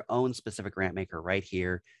add your own specific grant maker right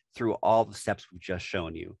here through all the steps we've just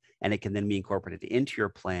shown you, and it can then be incorporated into your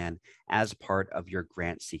plan as part of your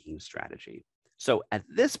grant seeking strategy. So at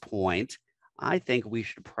this point, I think we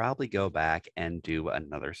should probably go back and do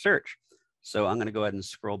another search. So I'm going to go ahead and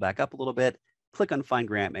scroll back up a little bit, click on Find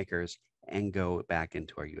Grant Makers, and go back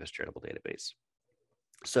into our U.S. Charitable Database.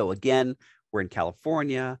 So again, we're in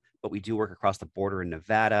California, but we do work across the border in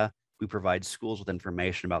Nevada. We provide schools with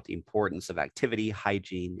information about the importance of activity,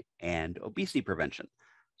 hygiene, and obesity prevention.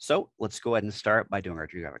 So let's go ahead and start by doing our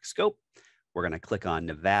geographic scope. We're going to click on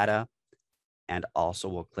Nevada, and also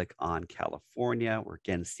we'll click on California. We're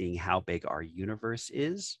again seeing how big our universe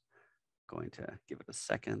is. Going to give it a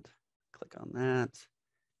second. Click on that.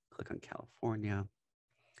 Click on California.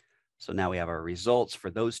 So now we have our results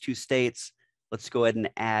for those two states. Let's go ahead and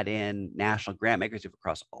add in national grant makers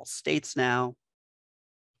across all states now.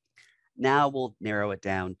 Now we'll narrow it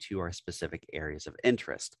down to our specific areas of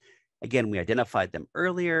interest. Again, we identified them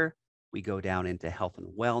earlier. We go down into health and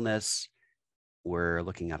wellness. We're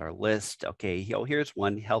looking at our list. Okay, here's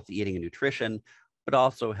one, healthy eating and nutrition, but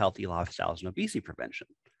also healthy lifestyles and obesity prevention.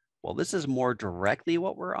 Well, this is more directly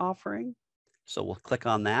what we're offering. So we'll click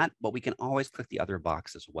on that, but we can always click the other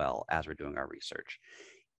box as well as we're doing our research.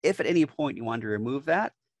 If at any point you want to remove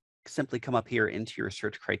that, simply come up here into your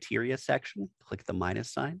search criteria section, click the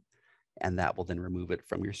minus sign, and that will then remove it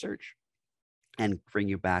from your search and bring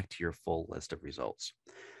you back to your full list of results.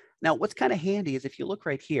 Now, what's kind of handy is if you look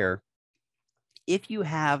right here, if you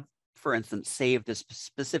have, for instance, saved this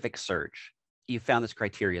specific search, you found this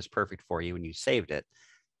criteria is perfect for you and you saved it.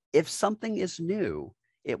 If something is new,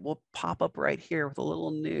 it will pop up right here with a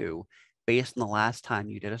little new based on the last time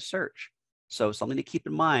you did a search. So something to keep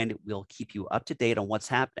in mind, we'll keep you up to date on what's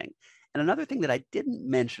happening. And another thing that I didn't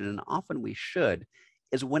mention, and often we should,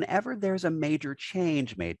 is whenever there's a major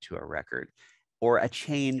change made to a record or a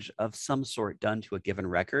change of some sort done to a given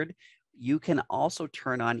record, you can also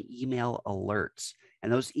turn on email alerts.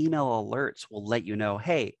 And those email alerts will let you know,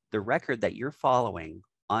 hey, the record that you're following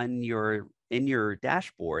on in your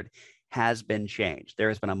dashboard has been changed. There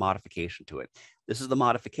has been a modification to it. This is the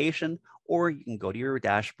modification, or you can go to your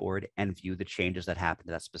dashboard and view the changes that happened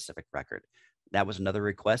to that specific record. That was another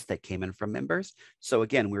request that came in from members. So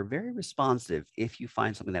again, we're very responsive if you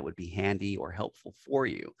find something that would be handy or helpful for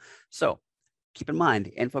you. So keep in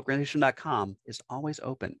mind, info@GrantStation.com is always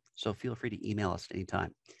open. So feel free to email us at any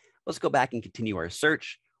time. Let's go back and continue our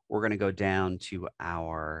search. We're going to go down to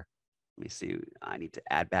our, let me see, I need to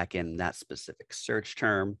add back in that specific search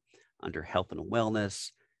term under health and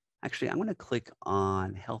wellness. Actually, I'm going to click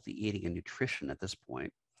on healthy eating and nutrition at this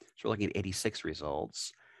point. So we're looking at 86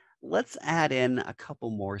 results. Let's add in a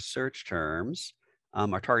couple more search terms.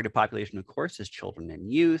 Our targeted population, of course, is children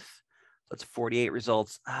and youth. That's 48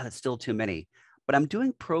 results. That's still too many. But I'm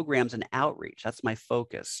doing programs and outreach. That's my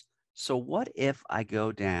focus. So what if I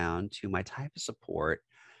go down to my type of support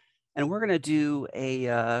and we're going to do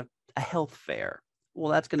a health fair?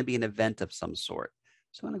 Well, that's going to be an event of some sort.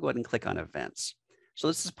 So I'm going to go ahead and click on events. So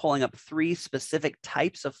this is pulling up 3 specific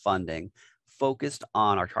types of funding focused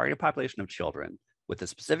on our targeted population of children with a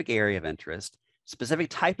specific area of interest, specific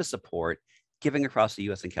type of support, giving across the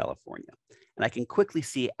US and California. And I can quickly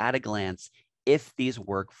see at a glance if these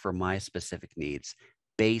work for my specific needs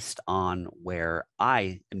based on where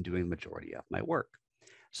I am doing the majority of my work.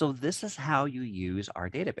 So this is how you use our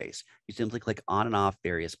database. You simply click on and off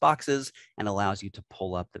various boxes and allows you to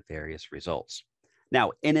pull up the various results.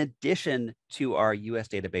 Now, in addition to our US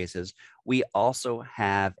databases, we also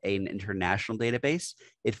have an international database.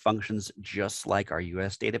 It functions just like our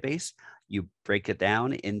US database. You break it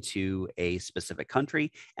down into a specific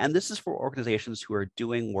country, and this is for organizations who are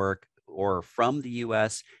doing work or from the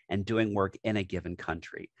US and doing work in a given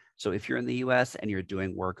country. So if you're in the US and you're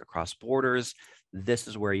doing work across borders, this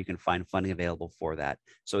is where you can find funding available for that.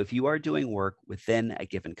 So if you are doing work within a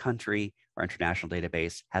given country, our international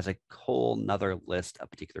database has a whole nother list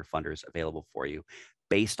of particular funders available for you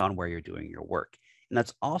based on where you're doing your work. And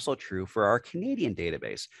that's also true for our Canadian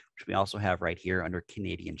database, which we also have right here under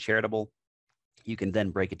Canadian Charitable. You can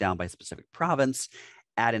then break it down by specific province,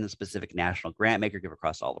 add in a specific national grant maker, give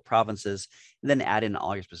across all the provinces, and then add in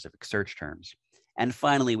all your specific search terms. And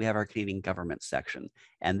finally, we have our Canadian government section.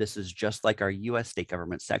 And this is just like our US state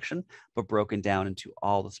government section, but broken down into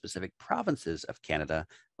all the specific provinces of Canada.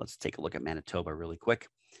 Let's take a look at Manitoba really quick.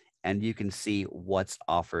 And you can see what's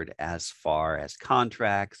offered as far as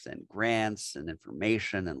contracts and grants and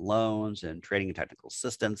information and loans and training and technical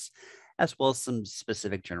assistance, as well as some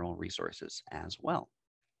specific general resources as well.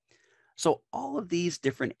 So all of these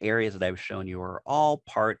different areas that I've shown you are all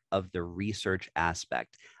part of the research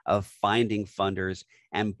aspect of finding funders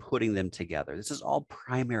and putting them together. This is all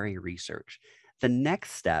primary research. The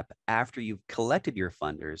next step after you've collected your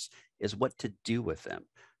funders is what to do with them.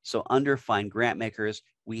 So under Find Grant Makers,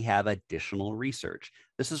 we have additional research.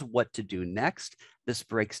 This is what to do next. This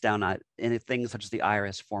breaks down in things such as the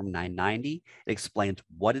IRS Form 990. It explains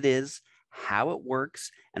what it is, how it works,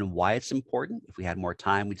 and why it's important. If we had more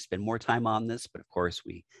time, we'd spend more time on this, but of course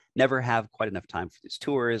we never have quite enough time for these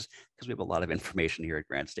tours because we have a lot of information here at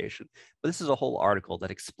GrantStation. But this is a whole article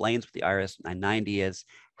that explains what the IRS 990 is,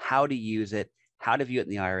 how to use it, how to view it in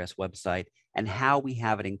the IRS website, and how we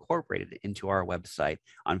have it incorporated into our website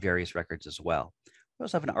on various records as well. We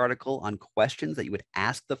also have an article on questions that you would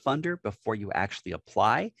ask the funder before you actually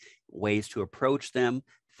apply, ways to approach them,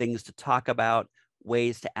 things to talk about,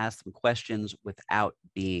 ways to ask them questions without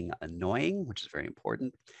being annoying, which is very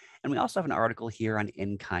important. And we also have an article here on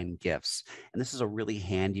in-kind gifts. And this is a really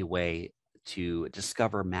handy way to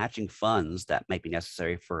discover matching funds that might be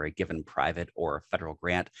necessary for a given private or federal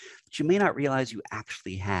grant that you may not realize you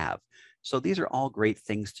actually have. So these are all great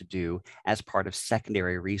things to do as part of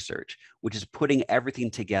secondary research, which is putting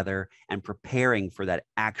everything together and preparing for that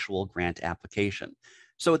actual grant application.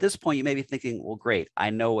 So at this point, you may be thinking, well, great,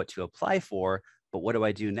 I know what to apply for, but what do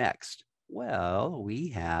I do next? Well, we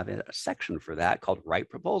have a section for that called Write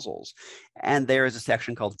Proposals. And there is a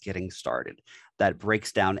section called Getting Started that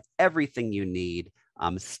breaks down everything you need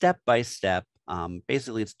step by step.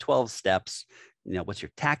 Basically, it's 12 steps. You know, what's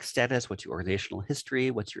your tax status? What's your organizational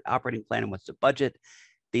history? What's your operating plan? And what's the budget?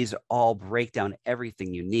 These all break down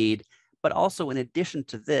everything you need. But also, in addition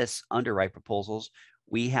to this, under Write Proposals,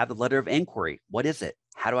 we have the letter of inquiry. What is it?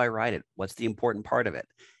 How do I write it? What's the important part of it?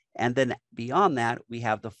 And then beyond that, we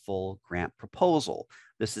have the full grant proposal.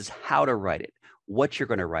 This is how to write it, what you're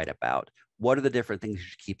going to write about, what are the different things you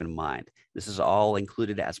should keep in mind. This is all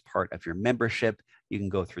included as part of your membership. You can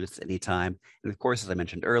go through this anytime. And of course, as I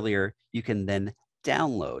mentioned earlier, you can then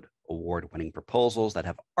download award-winning proposals that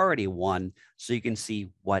have already won so you can see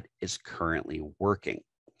what is currently working.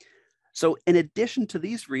 So in addition to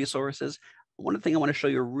these resources, one thing I want to show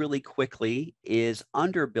you really quickly is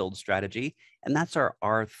under build strategy, and that's our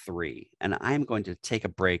R3. And I'm going to take a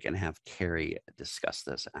break and have Carrie discuss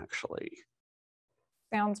this actually.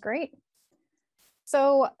 Sounds great.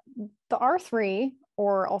 So the R3,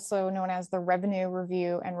 or also known as the Revenue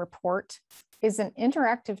Review and Report, is an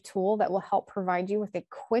interactive tool that will help provide you with a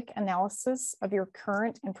quick analysis of your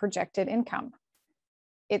current and projected income.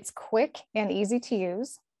 It's quick and easy to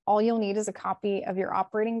use. All you'll need is a copy of your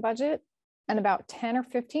operating budget and about 10 or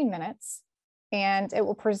 15 minutes, and it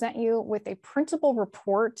will present you with a printable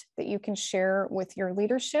report that you can share with your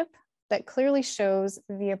leadership that clearly shows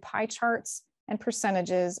via pie charts and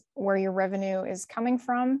percentages where your revenue is coming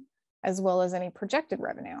from, as well as any projected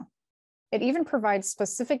revenue. It even provides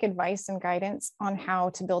specific advice and guidance on how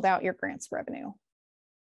to build out your grants revenue.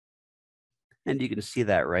 And you can see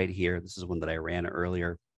that right here. This is one that I ran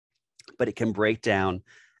earlier, but it can break down,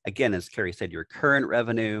 again, as Carrie said, your current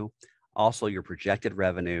revenue, also your projected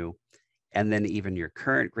revenue, and then even your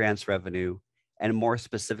current grants revenue, and more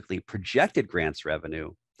specifically, projected grants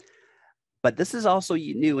revenue. But this is also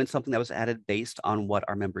new and something that was added based on what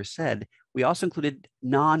our members said. We also included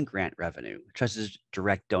non-grant revenue, such as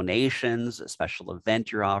direct donations, a special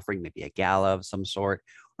event you're offering, maybe a gala of some sort,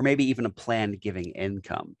 or maybe even a planned giving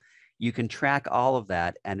income. You can track all of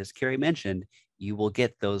that. And as Carrie mentioned, you will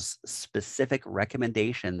get those specific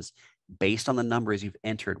recommendations based on the numbers you've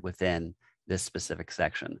entered within this specific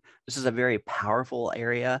section. This is a very powerful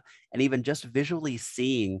area, and even just visually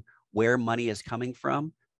seeing where money is coming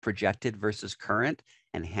from, projected versus current,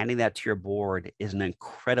 and handing that to your board is an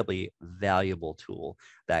incredibly valuable tool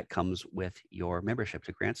that comes with your membership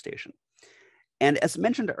to GrantStation. And as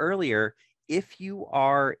mentioned earlier, if you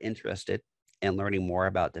are interested in learning more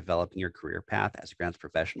about developing your career path as a grants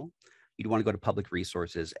professional, you'd want to go to Public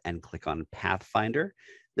Resources and click on Pathfinder.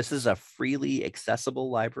 This is a freely accessible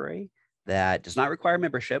library that does not require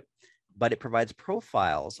membership, but it provides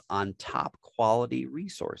profiles on top quality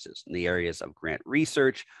resources in the areas of grant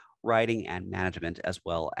research, writing, and management, as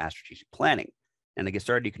well as strategic planning. And to get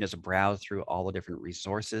started, you can just browse through all the different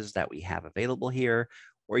resources that we have available here,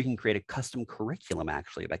 or you can create a custom curriculum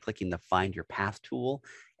actually by clicking the Find Your Path tool,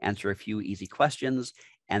 answer a few easy questions,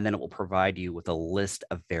 and then it will provide you with a list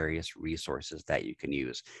of various resources that you can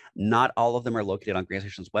use. Not all of them are located on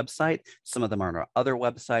GrantStation's website. Some of them are on our other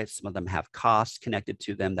websites. Some of them have costs connected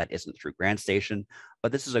to them that isn't through GrantStation,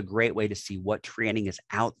 but this is a great way to see what training is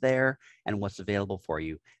out there and what's available for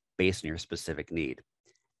you based on your specific need.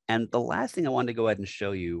 And the last thing I wanted to go ahead and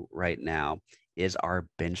show you right now is our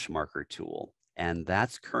benchmarker tool. And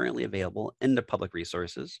that's currently available in the Public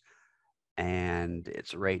Resources. And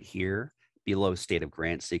it's right here below State of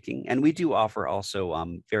Grant Seeking. And we do offer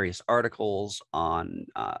also various articles on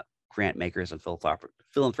grant makers and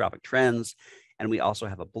philanthropic trends. And we also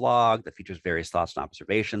have a blog that features various thoughts and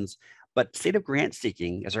observations. But State of Grant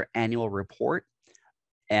Seeking is our annual report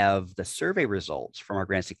of the survey results from our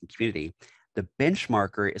grant seeking community. The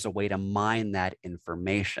benchmarker is a way to mine that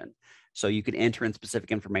information. So you can enter in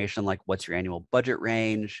specific information like what's your annual budget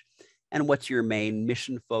range and what's your main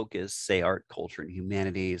mission focus, say art, culture, and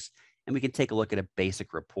humanities. And we can take a look at a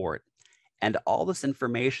basic report. And all this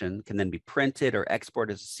information can then be printed or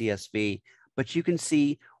exported as a CSV, but you can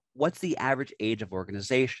see what's the average age of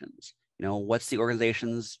organizations. You know, what's the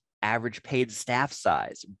organization's average paid staff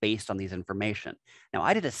size based on these information. Now,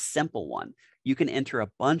 I did a simple one. You can enter a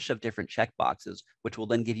bunch of different checkboxes, which will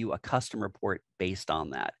then give you a custom report based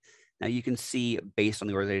on that. Now, you can see based on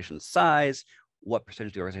the organization's size, what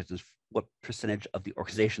percentage of the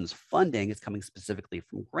organization's funding is coming specifically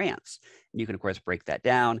from grants. And you can, of course, break that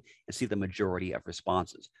down and see the majority of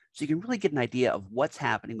responses. So you can really get an idea of what's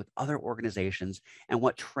happening with other organizations and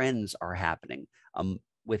what trends are happening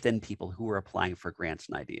within people who are applying for grants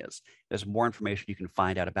and ideas. There's more information you can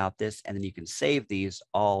find out about this, and then you can save these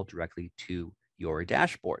all directly to your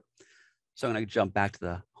dashboard. So I'm going to jump back to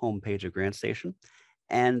the home page of GrantStation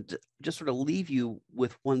and just sort of leave you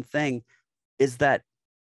with one thing, is that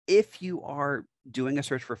if you are doing a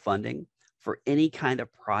search for funding for any kind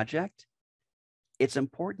of project, it's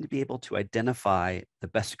important to be able to identify the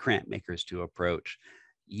best grant makers to approach.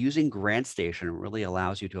 Using GrantStation really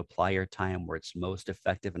allows you to apply your time where it's most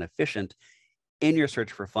effective and efficient in your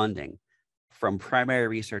search for funding, from primary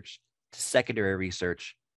research to secondary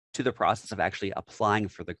research to the process of actually applying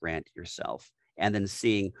for the grant yourself, and then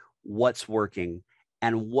seeing what's working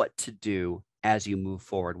and what to do as you move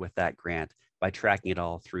forward with that grant by tracking it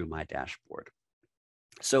all through my dashboard.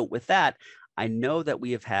 So with that, I know that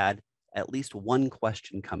we have had at least one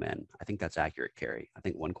question come in. I think that's accurate, Carrie. I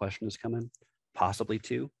think one question has come in, possibly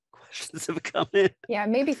two questions have come in. Yeah,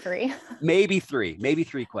 maybe three. maybe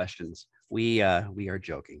three questions. We are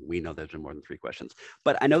joking. We know there's been more than three questions,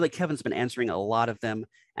 but I know that Kevin's been answering a lot of them,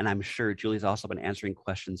 and I'm sure Julie's also been answering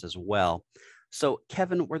questions as well. So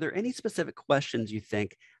Kevin, were there any specific questions you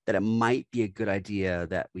think that it might be a good idea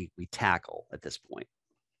that we tackle at this point?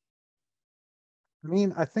 I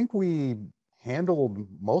mean, I think we handled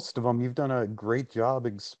most of them. You've done a great job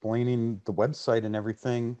explaining the website and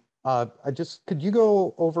everything. Could you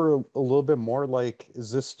go over a little bit more? Like, is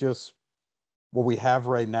this just what we have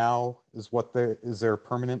right now? Is there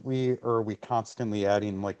permanently, or are we constantly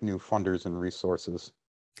adding like new funders and resources?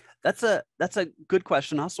 That's a good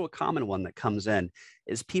question. Also a common one that comes in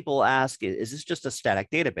is people ask, is this just a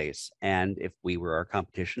static database? And if we were our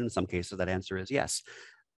competition, in some cases, that answer is yes.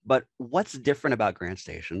 But what's different about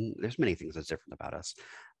GrantStation? There's many things that's different about us,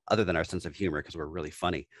 other than our sense of humor, because we're really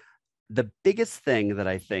funny. The biggest thing that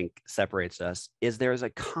I think separates us is there is a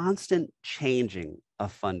constant changing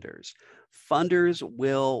of funders. Funders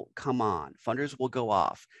will come on, funders will go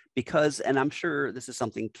off because, and I'm sure this is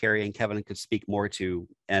something Carrie and Kevin could speak more to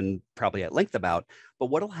and probably at length about, but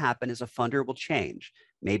what'll happen is a funder will change.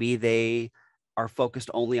 Maybe they are focused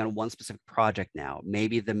only on one specific project now.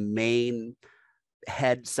 Maybe the main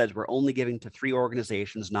head says we're only giving to 3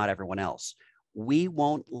 organizations, not everyone else. We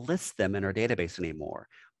won't list them in our database anymore,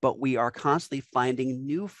 but we are constantly finding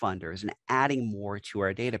new funders and adding more to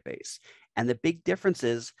our database. And the big difference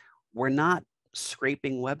is we're not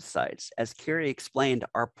scraping websites. As Carrie explained,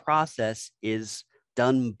 our process is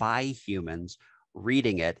done by humans,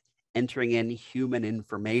 reading it, entering in human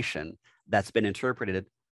information that's been interpreted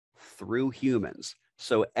through humans.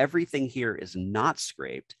 So everything here is not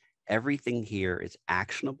scraped. Everything here is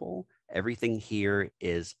actionable. Everything here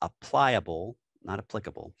is applicable, not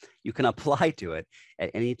applicable. You can apply to it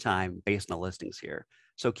at any time based on the listings here.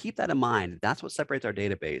 So keep that in mind. That's what separates our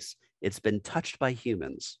database. It's been touched by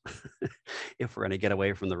humans, if we're going to get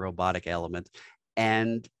away from the robotic element.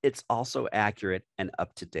 And it's also accurate and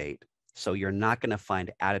up to date. So you're not going to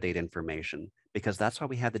find out-of-date information, because that's why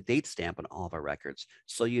we have the date stamp on all of our records.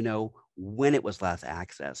 So you know when it was last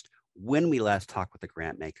accessed, when we last talked with the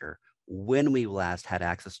grant maker, when we last had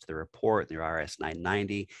access to the report, the RS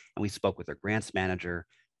 990, and we spoke with their grants manager.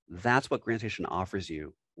 That's what GrantStation offers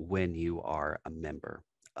you when you are a member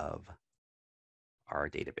of our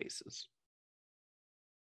databases.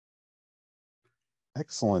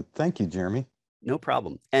 Excellent. Thank you, Jeremy. No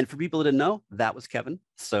problem. And for people who didn't know, that was Kevin.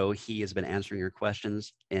 So he has been answering your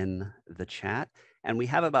questions in the chat. And we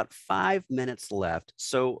have about 5 minutes left.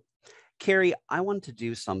 So Carrie, I wanted to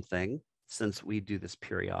do something since we do this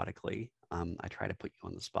periodically. I try to put you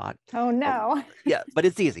on the spot. Oh, no. Yeah, but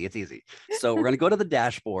it's easy. It's easy. So we're going to go to the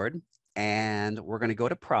dashboard and we're going to go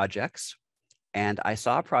to projects. And I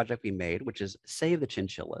saw a project we made, which is Save the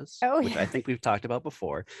Chinchillas, which I think we've talked about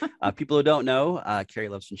before. People who don't know, Carrie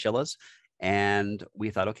loves chinchillas. And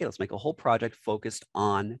we thought, okay, let's make a whole project focused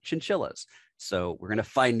on chinchillas. So we're going to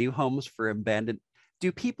find new homes for abandoned.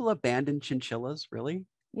 Do people abandon chinchillas, really?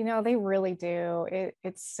 You know, they really do.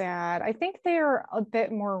 It's sad. I think they're a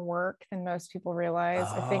bit more work than most people realize.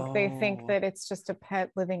 I think they think that it's just a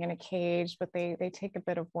pet living in a cage, but they take a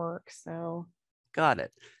bit of work. So got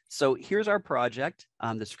it. So here's our project.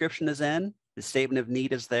 The description is in, the statement of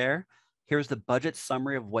need is there. Here's the budget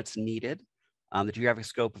summary of what's needed. The geographic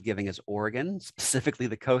scope of giving is Oregon, specifically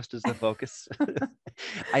the coast is the focus.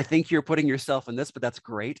 I think you're putting yourself in this, but that's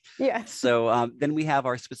great. Yeah. So then we have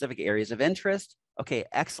our specific areas of interest. Okay,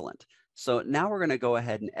 excellent. So now we're going to go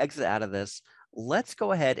ahead and exit out of this. Let's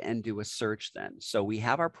go ahead and do a search then. So we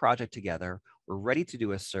have our project together. We're ready to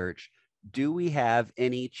do a search. Do we have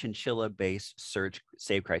any chinchilla-based search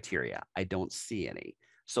save criteria? I don't see any.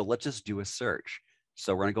 So let's just do a search.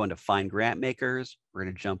 So we're going to go into Find Grant Makers. We're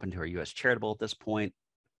going to jump into our U.S. Charitable at this point.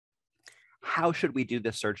 How should we do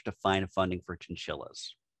this search to find funding for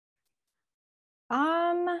chinchillas?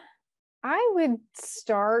 I would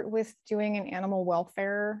start with doing an animal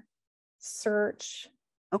welfare search.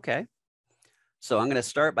 Okay. So I'm going to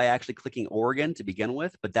start by actually clicking Oregon to begin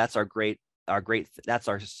with, but that's our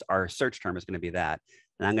search term is going to be that.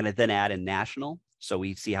 And I'm going to then add in national. So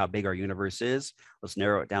we see how big our universe is. Let's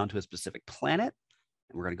narrow it down to a specific planet.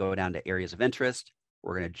 And we're going to go down to areas of interest.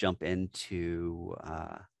 We're going to jump into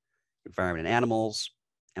environment and animals,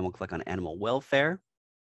 and we'll click on animal welfare.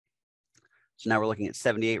 So now we're looking at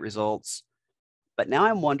 78 results. But now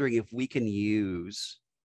I'm wondering if we can use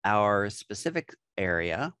our specific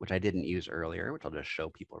area, which I didn't use earlier, which I'll just show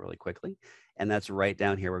people really quickly. And that's right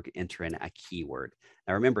down here, we're going to enter in a keyword.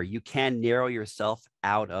 Now remember, you can narrow yourself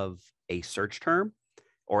out of a search term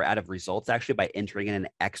or out of results actually by entering in an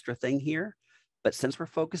extra thing here. But since we're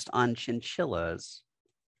focused on chinchillas,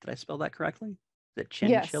 did I spell that correctly? Is it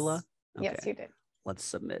chinchilla? Yes, yes you did. Let's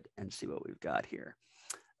submit and see what we've got here.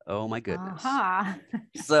 Oh my goodness.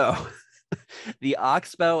 So the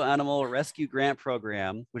Oxbow Animal Rescue Grant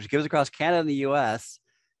Program, which gives across Canada and the US,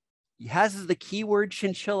 has the keyword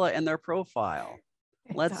chinchilla in their profile.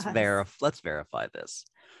 Let's verify this.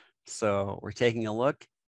 So we're taking a look.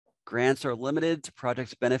 Grants are limited to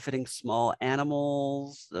projects benefiting small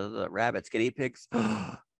animals, the rabbits, guinea pigs,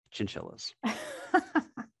 chinchillas.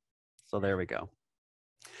 So there we go.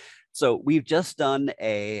 So we've just done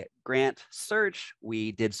a grant search.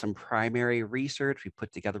 We did some primary research. We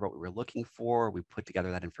put together what we were looking for. We put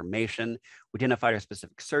together that information. We identified our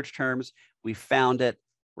specific search terms. We found it.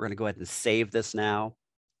 We're going to go ahead and save this now.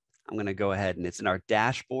 I'm going to go ahead and it's in our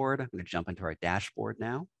dashboard. I'm going to jump into our dashboard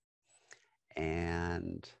now.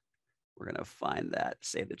 And we're going to find that,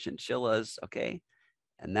 save the chinchillas. Okay.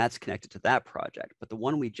 And that's connected to that project. But the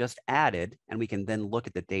one we just added, and we can then look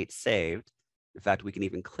at the date saved. In fact, we can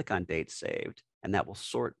even click on date saved, and that will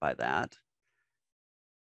sort by that.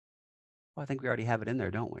 Well, I think we already have it in there,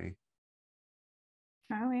 don't we?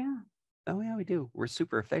 Oh, yeah. Oh, yeah, we do. We're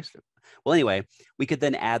super effective. Well, anyway, we could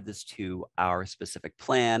then add this to our specific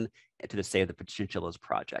plan to the Save the Chinchillas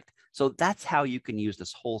project. So that's how you can use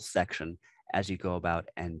this whole section as you go about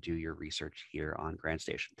and do your research here on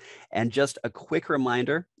GrantStation. And just a quick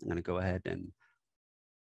reminder, I'm going to go ahead and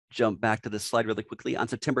jump back to this slide really quickly. On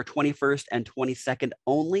September 21st and 22nd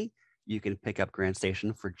only, you can pick up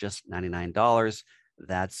GrantStation for just $99.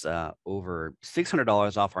 That's over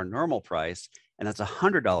 $600 off our normal price, and that's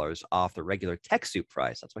 $100 off the regular TechSoup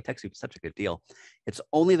price. That's why TechSoup is such a good deal. It's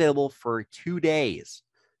only available for 2 days.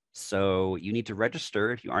 So you need to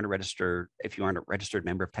register if you aren't a registered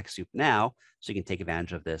member of TechSoup now, so you can take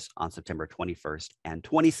advantage of this on September 21st and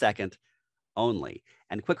 22nd only.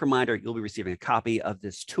 And quick reminder, you'll be receiving a copy of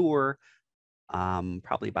this tour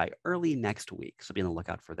probably by early next week. So be on the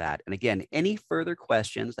lookout for that. And again, any further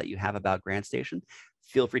questions that you have about GrantStation,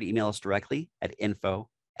 feel free to email us directly at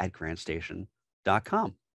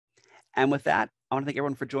info@grantstation.com. And with that, I want to thank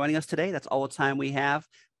everyone for joining us today. That's all the time we have.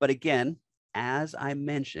 But again, as I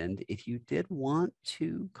mentioned, if you did want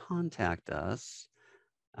to contact us,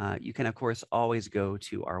 you can, of course, always go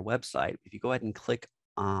to our website. If you go ahead and click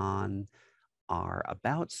on our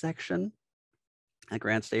About section at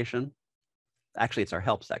GrantStation, actually, it's our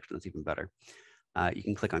Help section. That's even better. You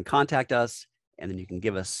can click on Contact Us, and then you can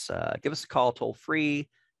give us a call toll free.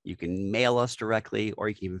 You can mail us directly, or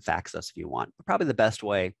you can even fax us if you want. But probably the best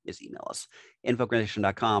way is email us,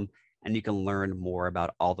 info@grantstation.com, and you can learn more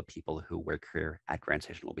about all the people who work here at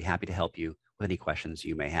GrantStation. We'll be happy to help you with any questions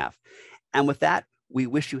you may have. And with that, we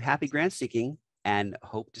wish you happy grant seeking and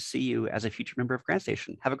hope to see you as a future member of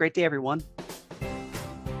GrantStation. Have a great day, everyone.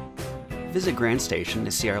 Visit GrantStation to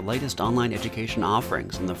see our latest online education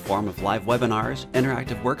offerings in the form of live webinars,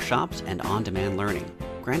 interactive workshops, and on-demand learning.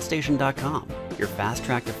 GrantStation.com, your fast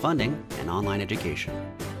track to funding and online education.